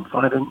behind them,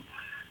 finding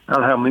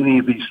out how many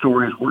of these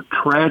stories were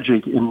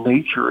tragic in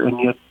nature, and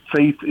yet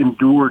faith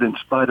endured in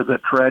spite of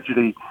that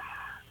tragedy,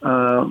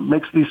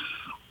 makes these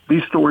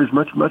stories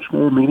much, much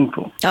more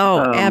meaningful.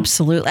 Oh,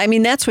 absolutely. I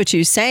mean, that's what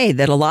you say,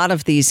 that a lot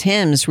of these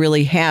hymns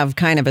really have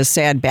kind of a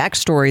sad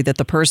backstory, that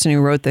the person who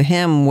wrote the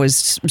hymn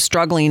was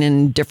struggling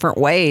in different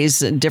ways.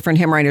 Different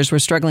hymn writers were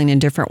struggling in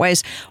different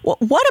ways.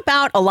 What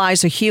about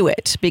Eliza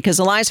Hewitt? Because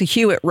Eliza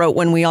Hewitt wrote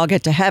When We All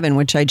Get to Heaven,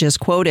 which I just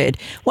quoted.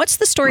 What's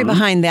the story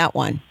behind that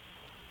one?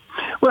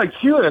 Well,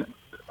 Hewitt,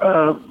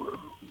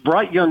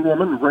 bright young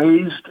woman,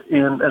 raised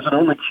as an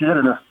only kid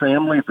in a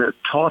family that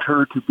taught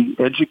her to be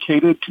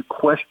educated, to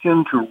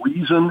question, to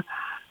reason,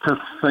 to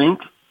think,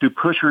 to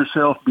push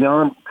herself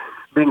beyond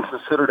being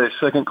considered a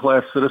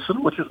second-class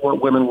citizen, which is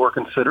what women were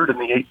considered in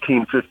the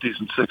 1850s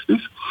and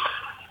 60s.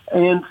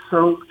 And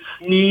so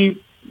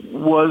she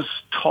was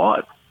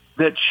taught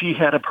that she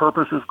had a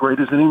purpose as great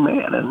as any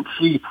man, and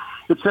she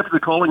accepted the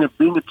calling of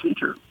being a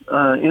teacher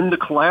in the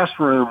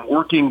classroom,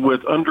 working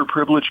with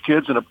underprivileged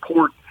kids in a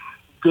poor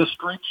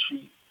district.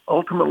 She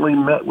ultimately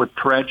met with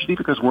tragedy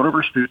because one of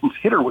her students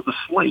hit her with a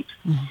slate,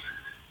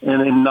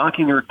 and in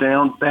knocking her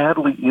down,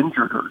 badly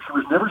injured her. She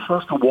was never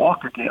supposed to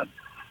walk again,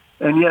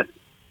 and yet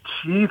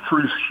she,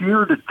 through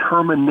sheer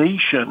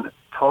determination,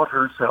 taught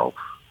herself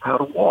how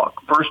to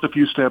walk, first a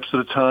few steps at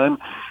a time,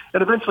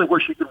 and eventually where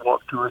she could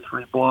walk 2 or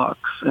 3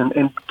 blocks and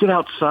get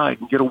outside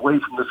and get away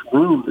from this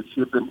room that she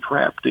had been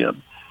trapped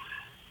in.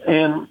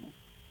 And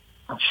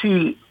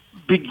she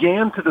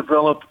began to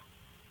develop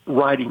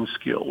writing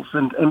skills,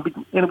 and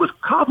it was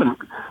common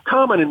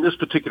in this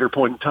particular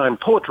point in time.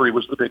 Poetry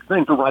was the big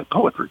thing, to write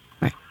poetry.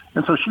 Right.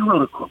 And so she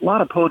wrote a lot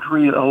of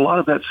poetry, and a lot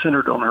of that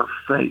centered on her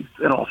faith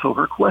and also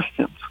her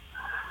questions.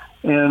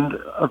 And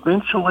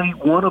eventually,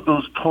 one of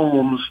those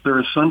poems, There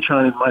Is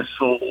Sunshine in My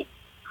Soul,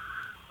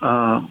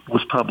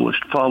 was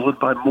published, followed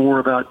by more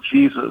about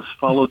Jesus,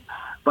 followed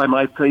by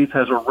My Faith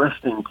Has a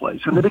Resting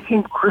Place. And they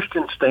became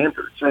Christian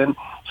standards. And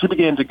she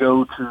began to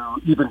go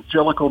to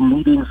evangelical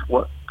meetings,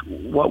 what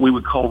we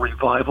would call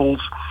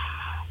revivals.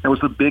 It was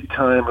the big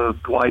time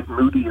of Dwight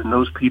Moody and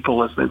those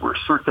people as they were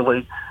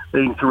circulating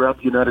throughout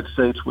the United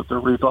States with their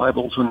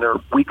revivals and their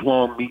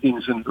week-long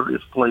meetings in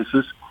various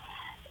places.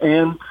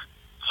 And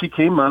she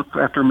came up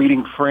after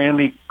meeting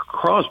Franny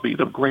Crosby,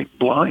 the great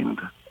blind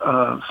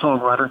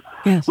songwriter,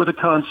 yes, with a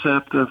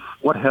concept of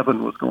what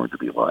heaven was going to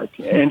be like.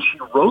 And she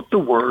wrote the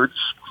words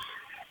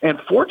and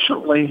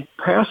fortunately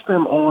passed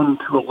them on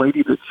to a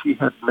lady that she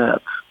had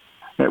met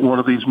at one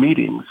of these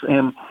meetings.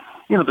 And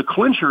the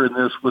clincher in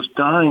this was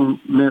dying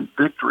meant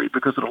victory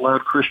because it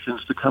allowed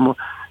Christians to come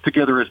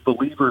together as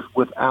believers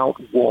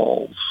without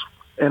walls.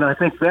 And I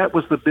think that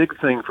was the big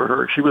thing for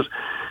her. She was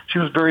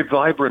very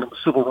vibrant in the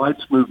civil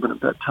rights movement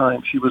at that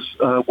time. She was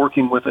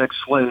working with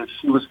ex-slaves.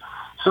 She was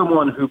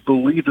someone who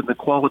believed in the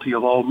equality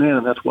of all men,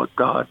 and that's what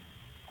God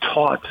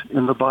taught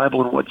in the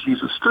Bible and what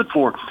Jesus stood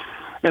for.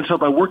 And so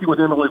by working with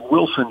Emily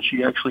Wilson,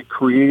 she actually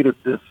created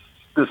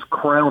this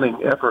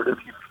crowning effort, if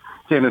you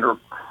can, in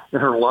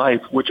her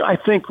life, which I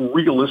think,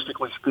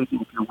 realistically speaking,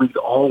 if you read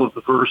all of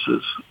the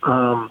verses,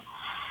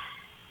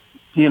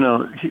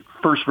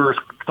 first verse,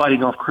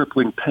 fighting off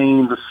crippling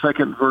pain. The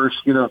second verse,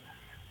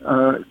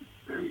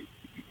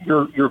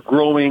 you're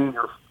growing.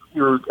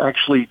 You're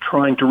actually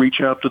trying to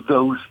reach out to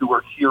those who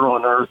are here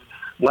on earth.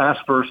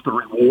 Last verse, the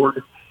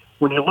reward.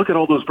 When you look at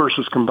all those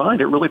verses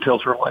combined, it really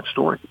tells her life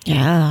story.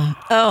 Yeah.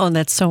 Oh,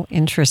 that's so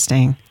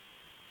interesting.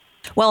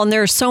 Well, and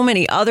there are so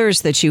many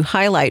others that you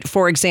highlight.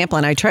 For example,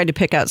 and I tried to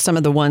pick out some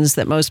of the ones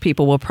that most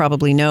people will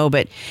probably know,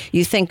 but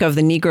you think of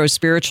the Negro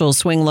spiritual,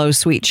 Swing Low,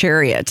 Sweet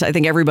Chariot. I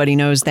think everybody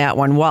knows that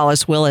one.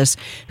 Wallace Willis,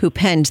 who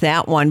penned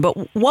that one. But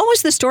what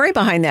was the story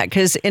behind that?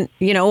 Because, in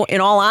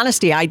all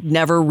honesty, I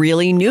never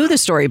really knew the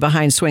story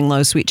behind Swing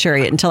Low, Sweet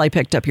Chariot until I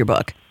picked up your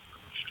book.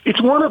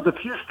 It's one of the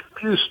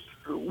few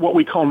what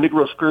we call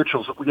Negro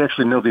spirituals that we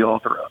actually know the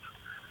author of.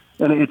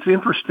 And it's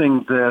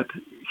interesting that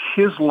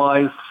his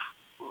life,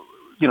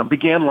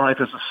 began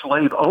life as a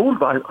slave owned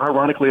by,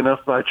 ironically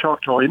enough, by a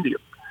Choctaw Indian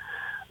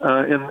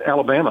in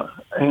Alabama.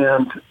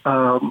 And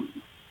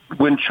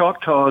when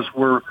Choctaws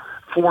were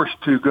forced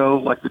to go,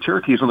 like the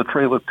Cherokees, on the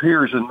Trail of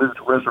Tears and move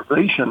to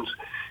reservations,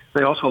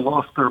 they also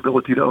lost their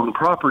ability to own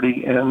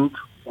property, and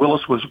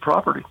Willis was a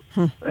property.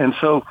 And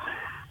so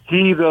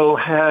he, though,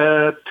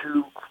 had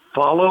to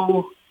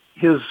follow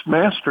his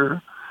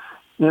master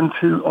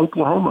into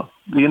Oklahoma,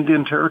 the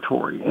Indian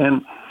Territory.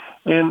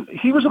 And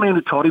he was a man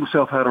who taught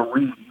himself how to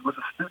read. He was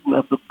a student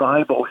of the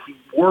Bible. He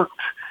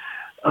worked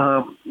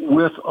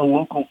with a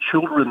local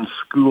children's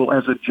school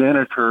as a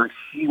janitor.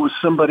 He was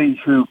somebody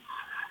who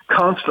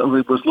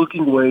constantly was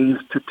looking ways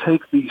to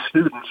take these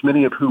students,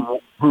 many of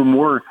whom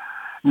were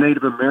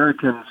Native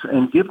Americans,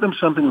 and give them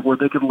something where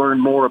they could learn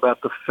more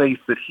about the faith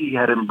that he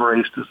had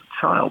embraced as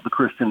a child, the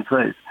Christian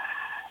faith.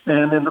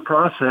 And in the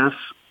process,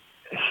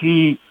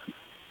 he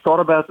thought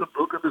about the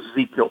book of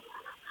Ezekiel,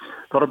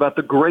 thought about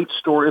the great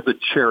story of the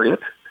chariot,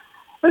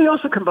 and he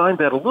also combined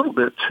that a little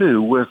bit,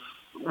 too, with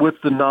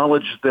the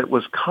knowledge that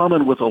was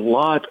common with a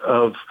lot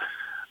of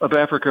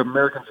African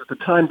Americans at the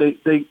time.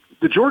 The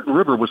Jordan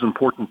River was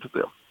important to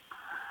them.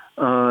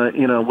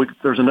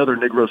 There's another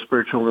Negro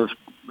spiritual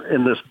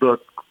in this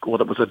book,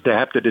 that was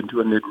adapted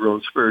into a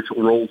Negro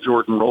spiritual, Roll,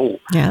 Jordan,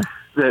 Roll,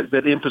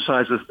 that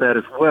emphasizes that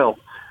as well.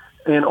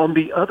 And on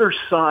the other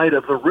side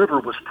of the river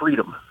was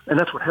freedom. And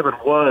that's what heaven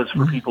was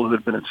for people who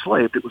had been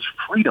enslaved. It was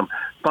freedom.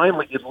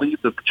 Finally, you'd leave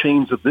the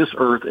chains of this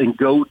earth and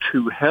go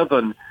to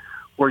heaven,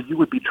 where you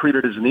would be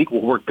treated as an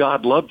equal, where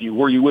God loved you,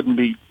 where you wouldn't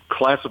be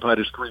classified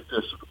as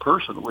 3/5 of a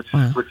person, which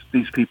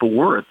these people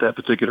were at that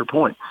particular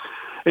point.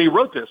 And he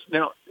wrote this.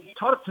 Now, he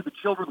taught it to the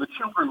children. The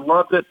children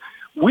loved it.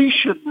 We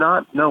should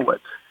not know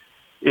it,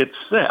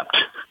 except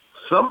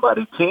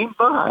somebody came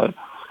by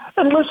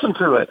and listened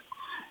to it.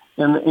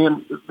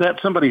 And that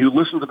somebody who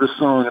listened to this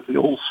song at the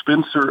old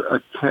Spencer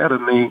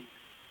Academy,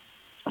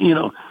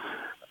 was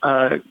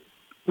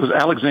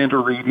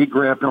Alexander Reed. He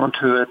grabbed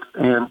onto it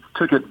and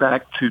took it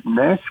back to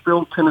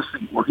Nashville,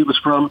 Tennessee, where he was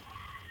from,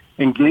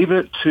 and gave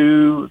it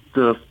to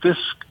the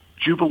Fisk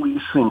Jubilee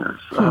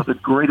Singers, the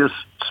greatest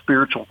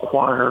spiritual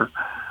choir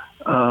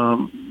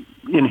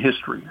in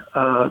history.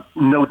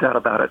 No doubt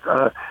about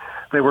it.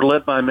 They were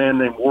led by a man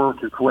named Ward,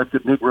 who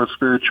collected Negro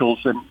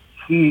spirituals, and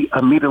he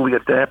immediately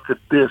adapted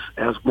this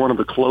as one of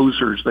the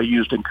closers they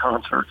used in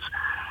concerts.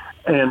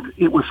 And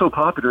it was so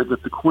popular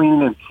that the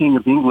Queen and King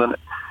of England,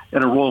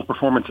 in a royal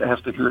performance,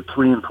 asked to hear it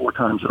 3 and 4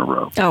 times in a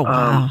row. Oh,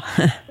 wow.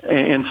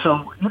 And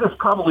so it is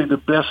probably the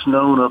best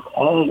known of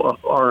all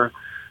of our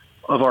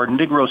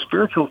Negro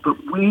spirituals, but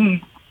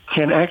we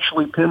can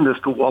actually pin this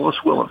to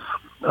Wallace Willis,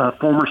 a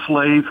former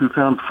slave who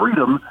found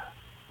freedom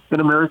in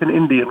American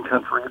Indian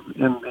country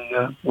in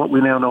the what we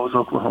now know as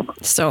Oklahoma.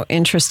 So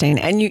interesting.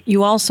 And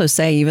you also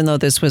say, even though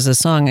this was a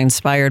song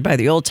inspired by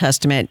the Old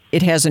Testament,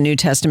 it has a New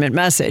Testament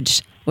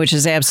message, which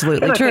is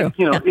absolutely and I true.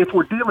 Think, if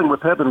we're dealing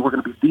with heaven, we're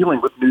going to be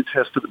dealing with New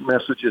Testament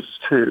messages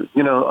too.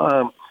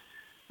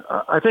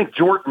 I think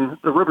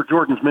the River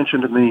Jordan's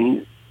mentioned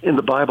in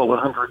the Bible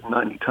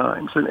 190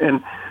 times,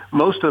 and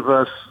most of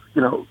us,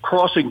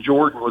 crossing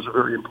Jordan was a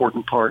very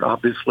important part,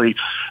 obviously,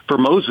 for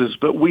Moses,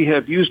 but we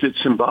have used it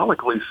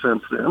symbolically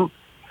since then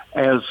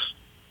as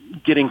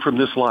getting from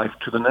this life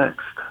to the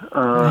next.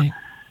 Right.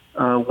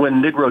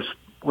 When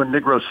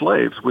Negro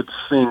slaves would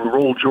sing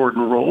 "Roll,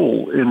 Jordan,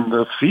 Roll" in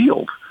the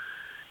field,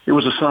 it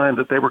was a sign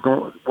that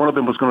one of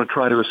them was going to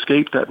try to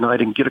escape that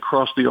night and get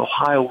across the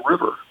Ohio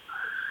River.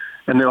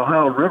 And the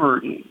Ohio River,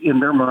 in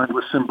their mind,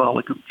 was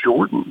symbolic of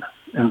Jordan.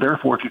 And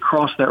therefore, if you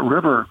cross that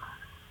river,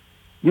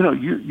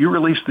 you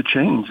release the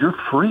chains. You're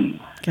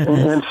free.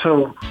 And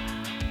so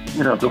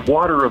the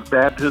water of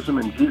baptism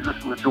and Jesus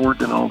in the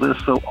Jordan and all this.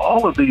 So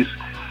all of these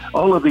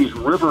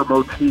river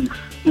motifs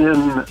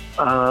in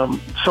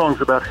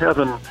songs about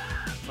heaven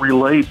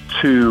relate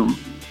to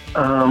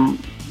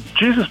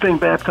Jesus being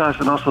baptized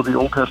and also the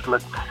Old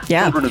Testament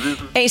children of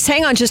Israel. Ace,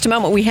 hang on just a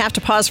moment. We have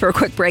to pause for a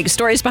quick break.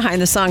 Stories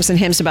behind the songs and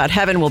hymns about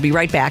heaven. We'll be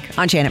right back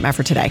on Janet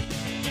Mefford Today.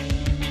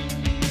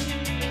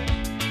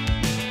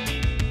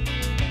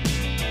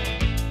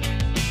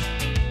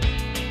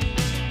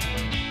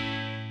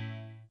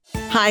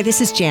 Hi,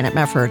 this is Janet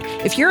Mefford.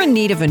 If you're in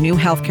need of a new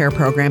healthcare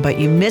program but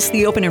you missed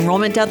the open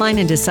enrollment deadline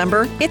in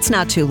December, it's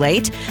not too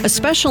late. A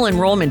special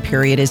enrollment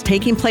period is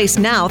taking place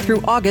now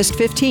through August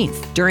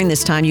 15th. During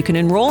this time, you can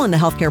enroll in the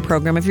healthcare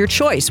program of your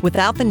choice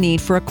without the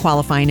need for a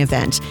qualifying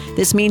event.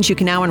 This means you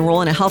can now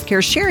enroll in a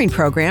healthcare sharing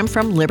program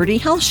from Liberty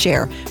Health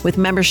Share with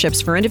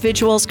memberships for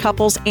individuals,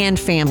 couples, and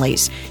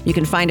families. You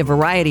can find a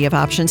variety of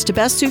options to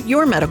best suit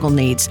your medical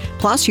needs.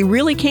 Plus, you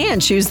really can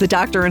choose the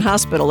doctor and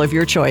hospital of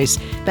your choice.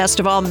 Best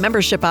of all,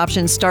 membership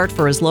options start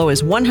for as low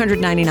as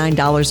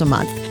 $199 a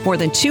month. More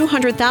than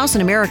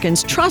 200,000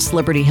 Americans trust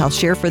Liberty Health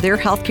Share for their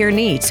healthcare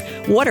needs.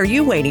 What are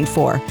you waiting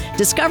for?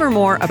 Discover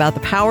more about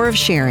the power of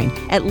sharing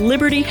at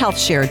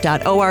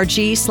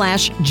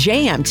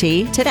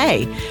libertyhealthshare.org/JMT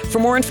today. For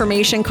more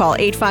information, call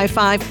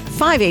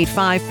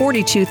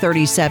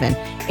 855-585-4237,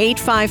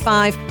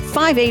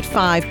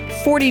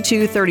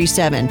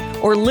 855-585-4237,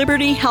 or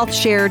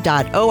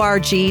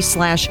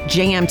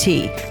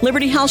libertyhealthshare.org/JMT,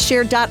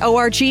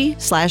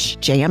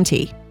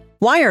 libertyhealthshare.org/JMT.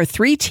 Why are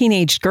 3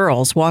 teenage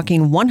girls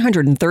walking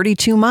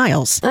 132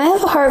 miles? I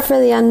have a heart for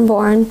the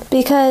unborn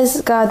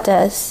because God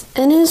does.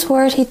 In His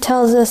Word, He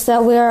tells us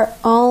that we are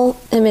all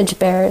image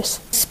bearers.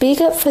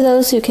 Speak up for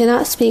those who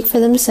cannot speak for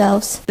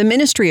themselves. The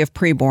Ministry of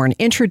Preborn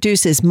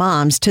introduces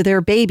moms to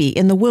their baby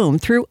in the womb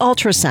through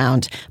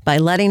ultrasound. By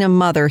letting a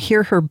mother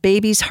hear her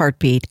baby's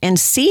heartbeat and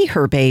see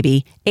her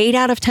baby, 8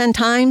 out of 10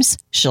 times,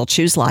 she'll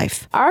choose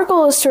life. Our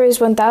goal is to raise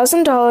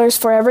 $1,000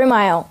 for every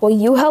mile. Will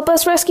you help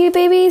us rescue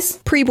babies?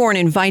 Preborn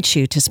invites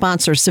you to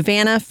sponsor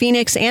Savannah,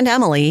 Phoenix, and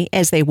Emily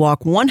as they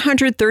walk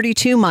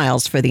 132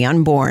 miles for the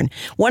unborn.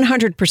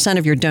 100%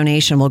 of your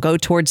donation will go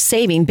towards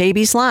saving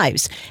babies'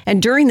 lives.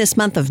 And during this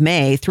month of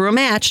May, through a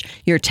match,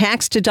 your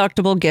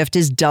tax-deductible gift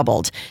is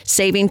doubled,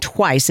 saving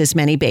twice as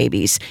many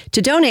babies.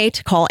 To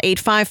donate, call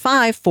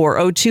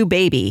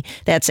 855-402-BABY.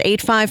 That's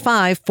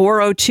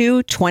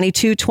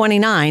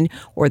 855-402-2229.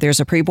 Or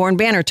there's a Preborn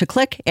banner to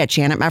click at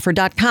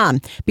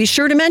janetmefford.com. Be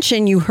sure to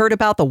mention you heard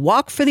about the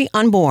Walk for the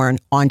Unborn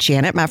on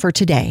Janet Mefford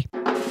Today.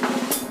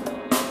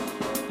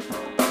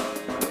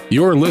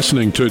 You're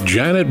listening to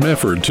Janet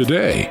Mefford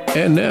Today.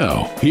 And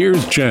now,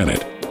 here's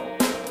Janet.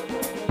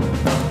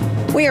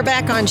 We are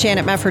back on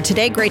Janet Mefford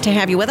Today. Great to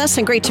have you with us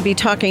and great to be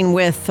talking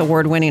with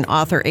award-winning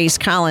author Ace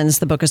Collins.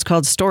 The book is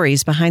called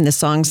Stories Behind the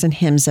Songs and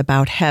Hymns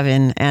About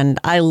Heaven. And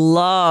I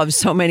love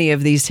so many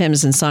of these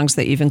hymns and songs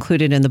that you've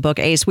included in the book,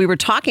 Ace. We were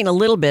talking a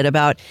little bit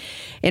about,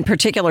 in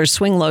particular,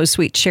 Swing Low,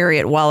 Sweet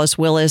Chariot, Wallace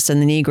Willis, and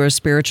the Negro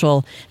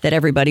Spiritual that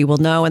everybody will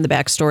know and the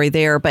backstory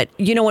there. But,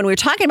 you know, when we were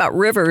talking about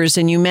rivers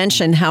and you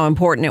mentioned how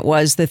important it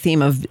was, the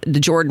theme of the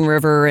Jordan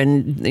River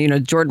and, you know,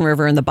 Jordan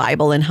River in the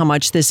Bible and how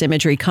much this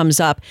imagery comes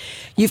up,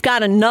 you've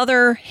got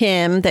another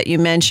hymn that you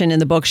mentioned in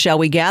the book, Shall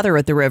We Gather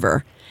at the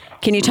River?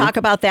 Can you talk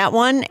about that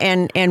one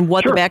and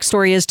what the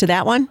backstory is to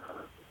that one?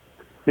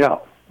 Yeah.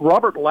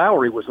 Robert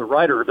Lowry was the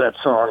writer of that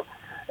song,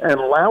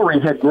 and Lowry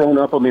had grown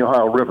up on the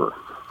Ohio River.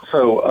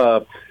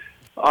 So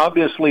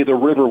obviously the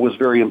river was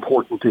very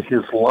important to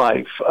his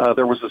life.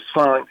 There was a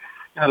sign,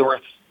 in other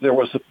words, there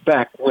was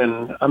back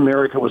when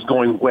America was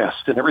going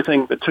west, and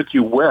everything that took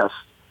you west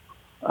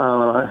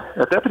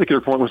at that particular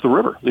point was the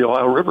river. The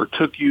Ohio River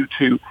took you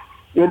to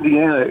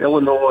Indiana,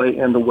 Illinois,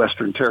 and the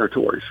Western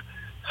Territories.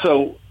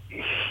 So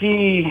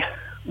he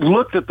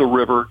looked at the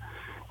river,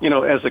 you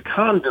know, as a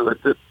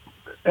conduit that,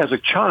 as a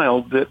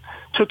child, that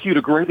took you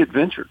to great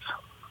adventures.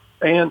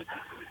 And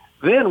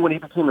then when he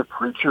became a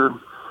preacher,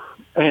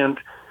 and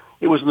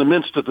it was in the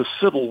midst of the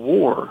Civil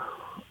War,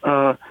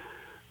 the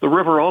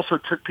river also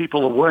took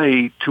people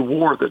away to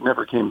war that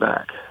never came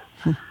back.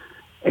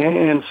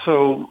 And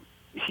so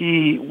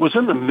he was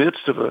in the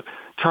midst of a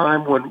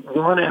time when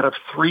 1 out of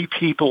 3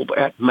 people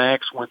at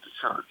max went to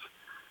church.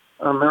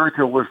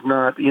 America was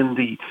not in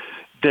the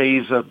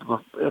days of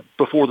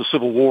before the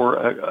Civil War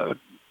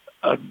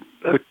a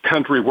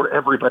country where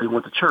everybody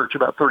went to church.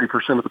 About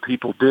 30% of the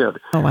people did.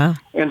 Oh, wow.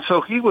 And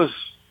so he was,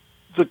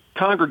 the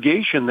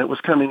congregation that was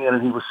coming in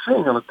and he was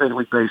seeing on a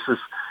daily basis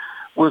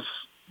was,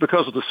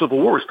 because of the Civil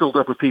War, was filled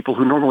up with people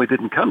who normally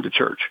didn't come to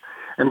church.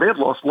 And they had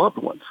lost loved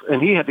ones.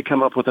 And he had to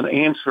come up with an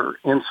answer.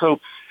 And so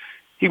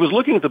he was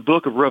looking at the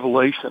book of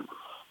Revelation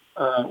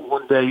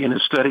one day in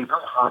his study,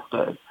 very hot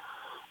day,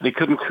 and he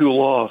couldn't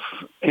cool off.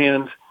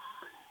 And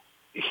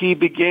he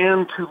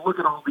began to look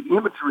at all the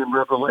imagery in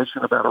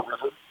Revelation about a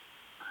river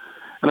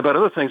and about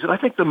other things. And I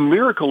think the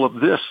miracle of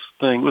this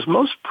thing was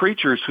most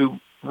preachers who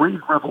read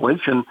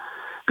Revelation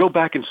go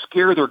back and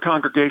scare their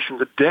congregation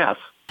to death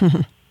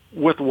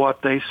with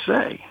what they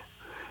say.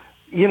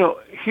 You know,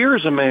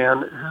 here's a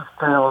man who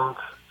found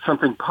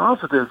something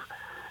positive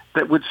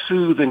that would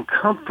soothe and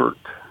comfort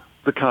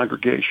the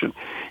congregation.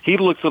 He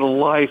looked at a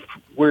life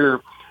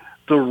where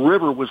the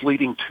river was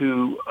leading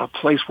to a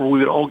place where we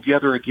would all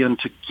gather again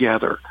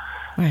together.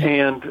 Right.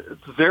 And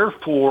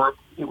therefore,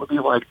 it would be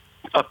like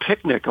a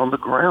picnic on the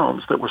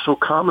grounds that were so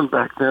common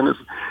back then as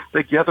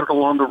they gathered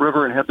along the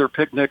river and had their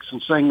picnics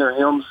and sang their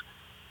hymns.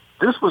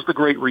 This was the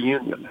great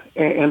reunion.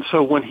 And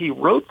so when he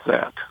wrote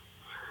that,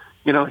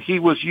 he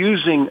was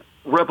using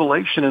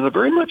revelation in a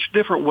very much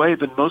different way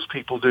than most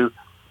people do.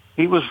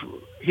 It was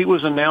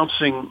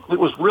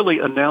really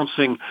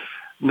announcing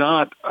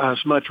not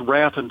as much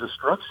wrath and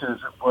destruction as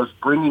it was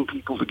bringing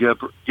people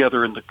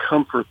together in the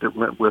comfort that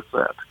went with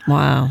that.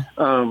 Wow.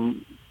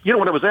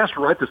 When I was asked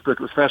to write this book,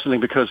 it was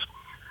fascinating because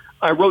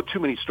I wrote too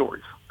many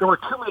stories. There were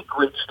too many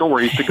great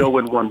stories to go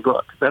in one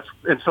book.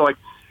 So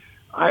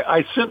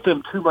I sent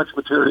them too much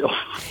material.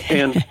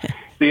 And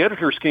the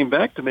editors came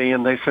back to me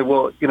and they said,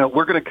 well,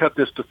 we're going to cut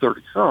this to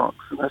 30 songs.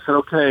 And I said,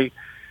 okay,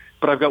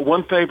 but I've got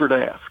one favor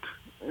to ask.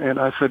 And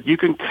I said, you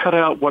can cut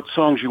out what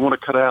songs you want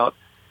to cut out,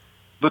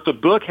 but the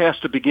book has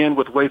to begin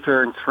with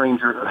Wayfaring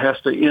Stranger and it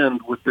has to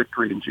end with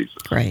Victory in Jesus.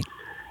 Right.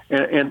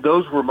 And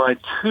those were my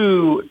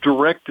two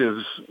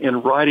directives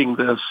in writing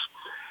this.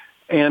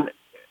 And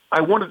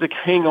I wanted to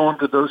hang on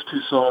to those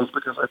two songs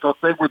because I thought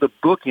they were the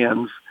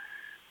bookends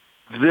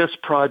this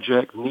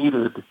project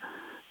needed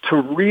to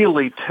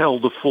really tell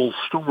the full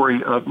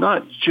story of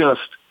not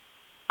just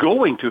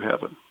going to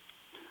heaven,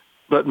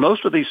 but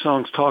most of these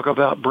songs talk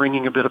about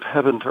bringing a bit of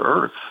heaven to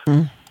earth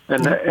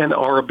and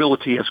our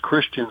ability as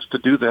Christians to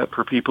do that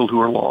for people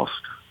who are lost.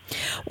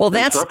 Well,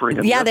 that's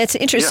interesting. Yeah.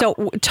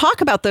 So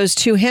talk about those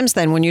two hymns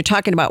then when you're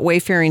talking about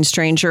Wayfaring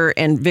Stranger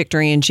and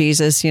Victory in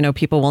Jesus.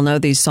 People will know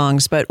these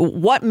songs, but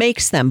what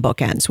makes them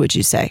bookends, would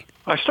you say?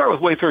 I start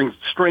with Wayfaring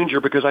Stranger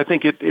because I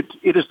think it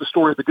is the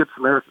story of the Good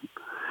Samaritan.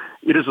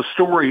 It is a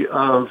story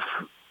of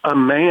a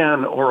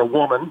man or a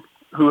woman,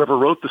 whoever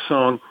wrote the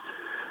song,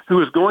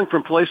 who is going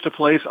from place to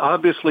place.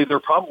 Obviously, they're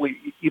probably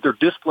either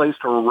displaced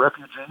or a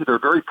refugee. They're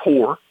very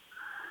poor.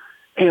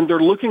 And they're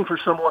looking for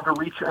someone to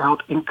reach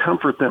out and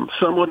comfort them,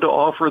 someone to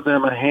offer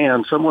them a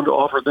hand, someone to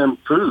offer them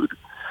food,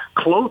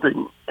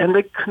 clothing. And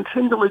they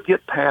continually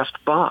get passed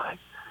by.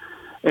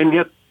 And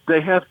yet they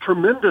have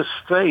tremendous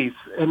faith,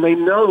 and they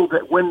know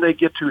that when they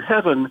get to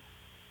heaven,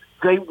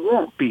 they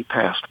won't be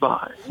passed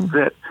by,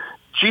 that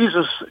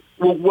Jesus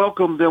will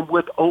welcome them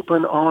with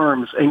open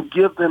arms and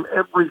give them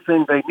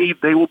everything they need.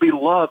 They will be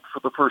loved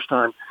for the first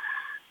time.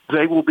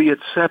 They will be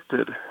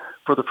accepted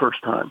for the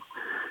first time.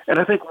 And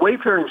I think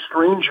Wayfaring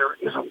Stranger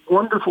is a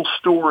wonderful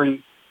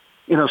story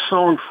in a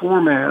song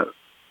format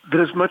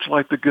that is much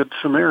like the Good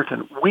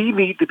Samaritan. We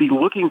need to be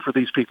looking for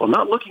these people,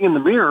 not looking in the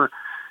mirror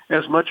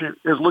as much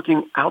as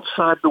looking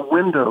outside the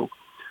window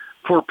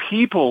for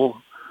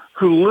people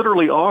who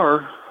literally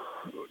are,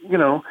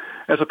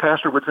 as a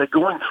pastor would say,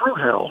 going through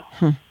hell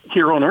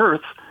here on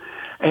earth.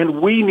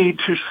 And we need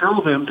to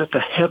show them that the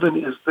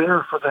heaven is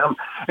there for them.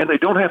 And they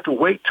don't have to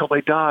wait till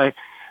they die.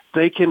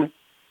 They can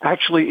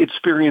actually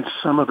experience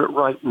some of it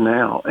right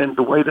now. And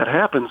the way that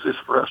happens is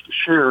for us to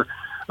share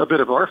a bit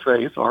of our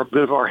faith, a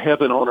bit of our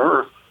heaven on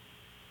earth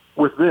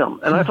with them.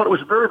 And I thought it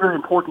was very, very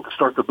important to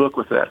start the book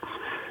with that.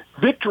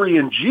 Victory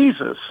in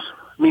Jesus,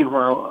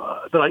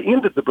 meanwhile, that I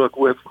ended the book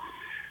with,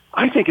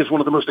 I think is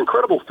one of the most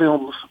incredible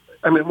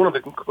one of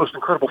the most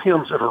incredible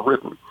hymns ever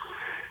written.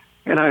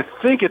 And I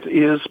think it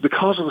is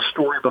because of the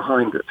story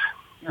behind it.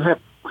 You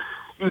have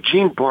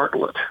Eugene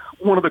Bartlett,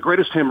 one of the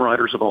greatest hymn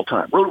writers of all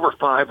time, wrote over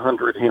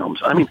 500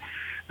 hymns.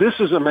 This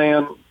is a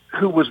man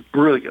who was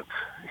brilliant.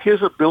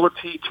 His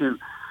ability to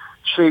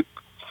shape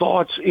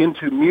thoughts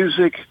into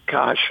music,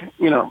 gosh,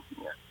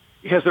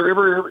 has there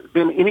ever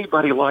been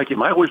anybody like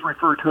him? I always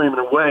refer to him in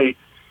a way,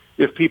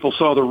 if people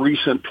saw the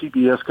recent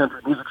PBS country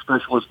music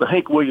special, as the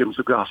Hank Williams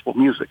of gospel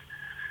music,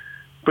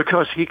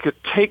 because he could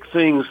take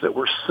things that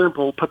were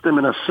simple, put them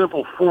in a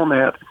simple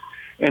format,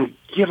 and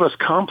give us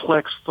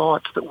complex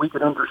thoughts that we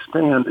could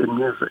understand in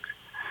music.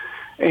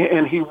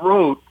 And he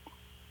wrote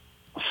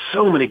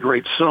so many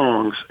great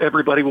songs.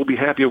 Everybody Will Be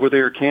Happy Over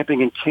There,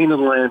 Camping in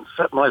Canaan Land,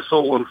 Set My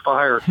Soul on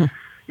Fire.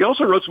 He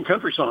also wrote some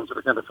country songs that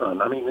are kind of fun.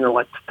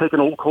 Like Take an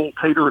Old Cold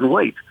Tater and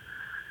Wait.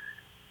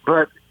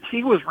 But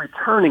he was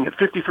returning at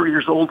 53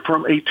 years old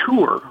from a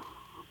tour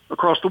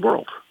across the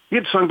world. He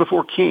had sung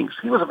before kings.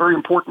 He was a very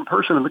important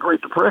person in the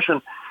Great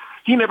Depression.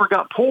 He never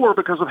got poor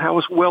because of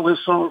how well his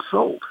songs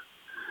sold.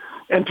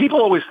 And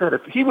people always said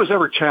if he was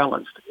ever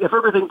challenged, if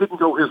everything didn't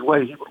go his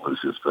way, he would lose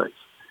his faith.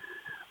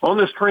 On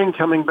this train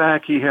coming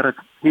back, he had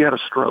a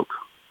stroke.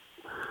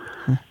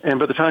 And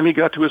by the time he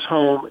got to his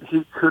home,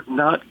 he could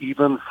not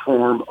even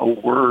form a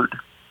word.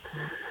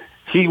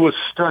 He was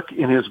stuck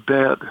in his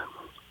bed.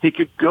 He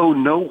could go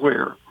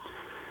nowhere.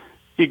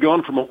 He'd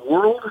gone from a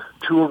world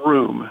to a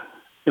room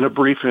in a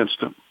brief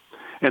instant.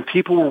 And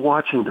people were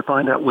watching to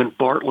find out when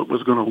Bartlett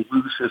was going to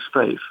lose his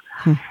faith.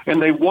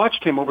 And they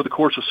watched him over the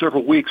course of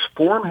several weeks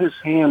form his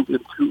hand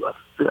into a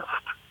fist.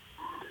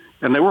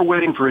 And they were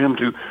waiting for him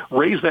to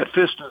raise that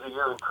fist into the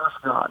air and curse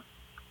God.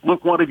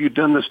 Look, what have you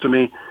done this to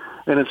me?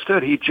 And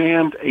instead, he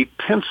jammed a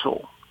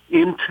pencil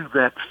into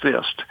that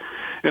fist.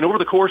 And over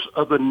the course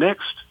of the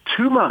next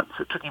 2 months,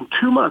 it took him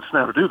 2 months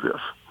now to do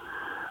this,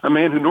 a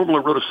man who normally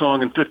wrote a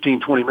song in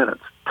 15, 20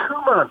 minutes, 2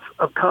 months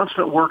of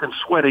constant work and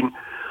sweating,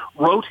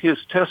 wrote his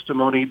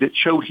testimony that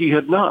showed he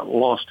had not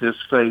lost his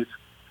faith.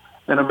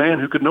 And a man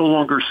who could no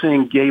longer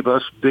sing gave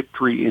us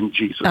victory in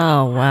Jesus.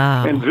 Oh,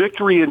 wow. And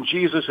victory in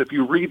Jesus, if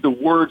you read the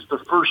words, the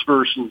first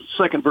verse and the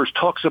second verse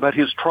talks about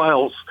his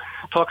trials,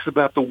 talks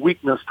about the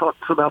weakness,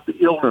 talks about the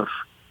illness,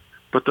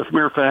 but the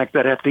mere fact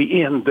that at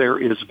the end there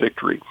is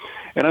victory.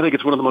 And I think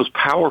it's one of the most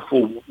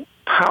powerful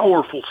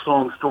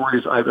song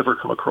stories I've ever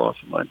come across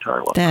in my entire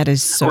life. That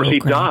is so Of course, he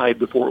great. died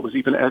before it was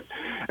even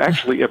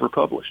actually ever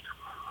published.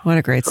 What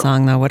a great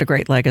song, though. What a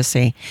great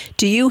legacy.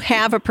 Do you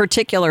have a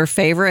particular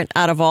favorite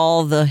out of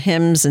all the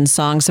hymns and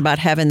songs about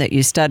heaven that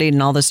you studied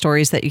and all the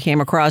stories that you came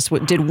across?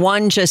 Did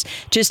one just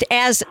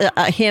as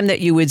a hymn that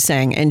you would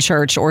sing in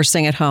church or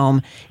sing at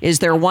home, is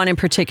there one in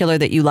particular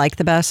that you like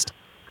the best?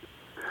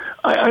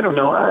 I don't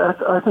know.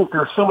 I think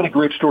there are so many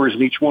great stories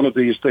in each one of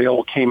these. They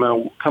all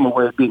come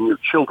away being your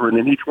children,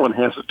 and each one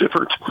has a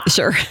different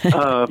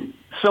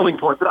selling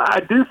point. But I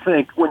do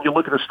think when you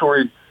look at a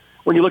story,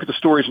 when you look at the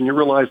stories and you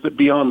realize that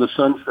Beyond the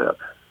Sunset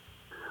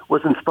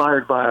was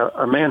inspired by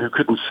a man who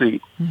couldn't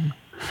see,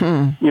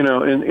 you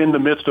know, in the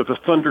midst of a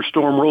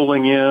thunderstorm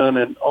rolling in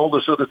and all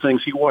this other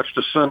things, he watched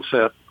a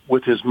sunset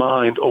with his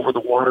mind over the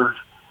waters,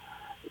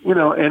 you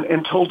know,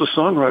 and told the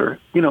songwriter,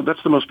 you know,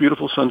 that's the most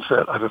beautiful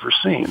sunset I've ever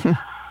seen.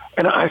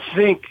 And I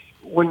think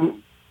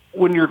when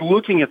you're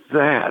looking at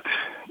that,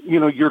 you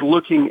know, you're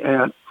looking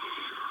at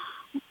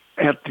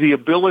the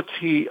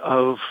ability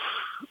of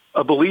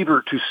a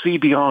believer to see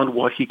beyond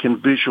what he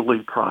can visually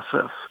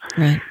process,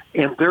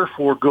 and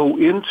therefore go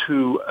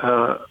into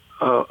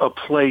a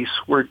place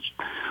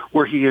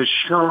where he has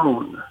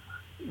shown,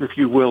 if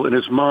you will, in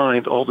his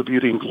mind all the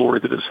beauty and glory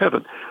that is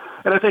heaven.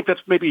 And I think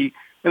that's maybe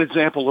an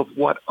example of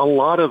what a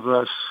lot of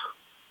us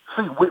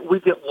see. We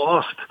get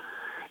lost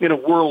in a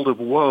world of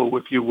woe,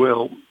 if you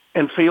will,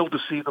 and fail to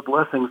see the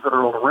blessings that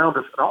are all around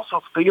us, and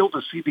also fail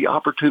to see the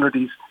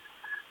opportunities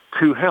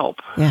to help.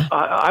 Yeah.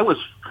 I was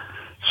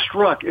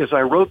struck as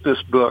I wrote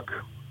this book,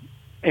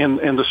 and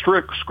the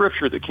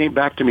scripture that came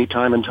back to me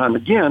time and time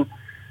again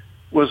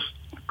was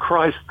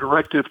Christ's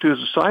directive to his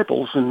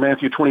disciples in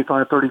Matthew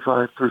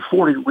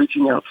 25:35-40,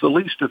 reaching out to the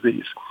least of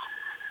these.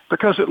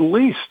 Because at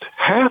least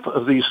half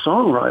of these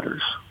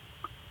songwriters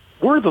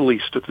were the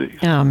least of these.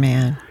 Oh,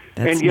 man.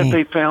 That's and yet neat.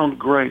 they found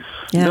grace.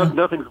 Yeah.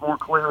 Nothing's more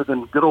clear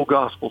than good old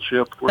Gospel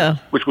Ship,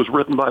 which was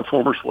written by a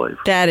former slave.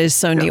 That is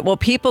so neat. Well,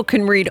 people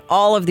can read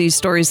all of these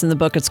stories in the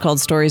book. It's called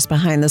Stories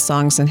Behind the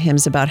Songs and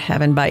Hymns About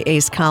Heaven by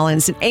Ace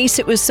Collins. And Ace,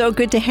 it was so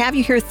good to have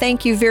you here.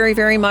 Thank you very,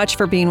 very much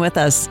for being with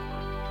us.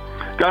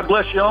 God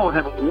bless you all and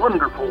have a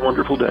wonderful,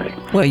 wonderful day.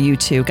 Well, you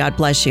too. God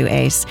bless you,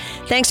 Ace.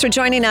 Thanks for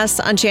joining us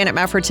on Janet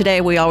Mefford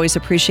today. We always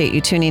appreciate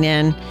you tuning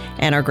in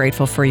and are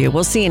grateful for you.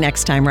 We'll see you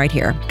next time right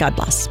here. God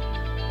bless.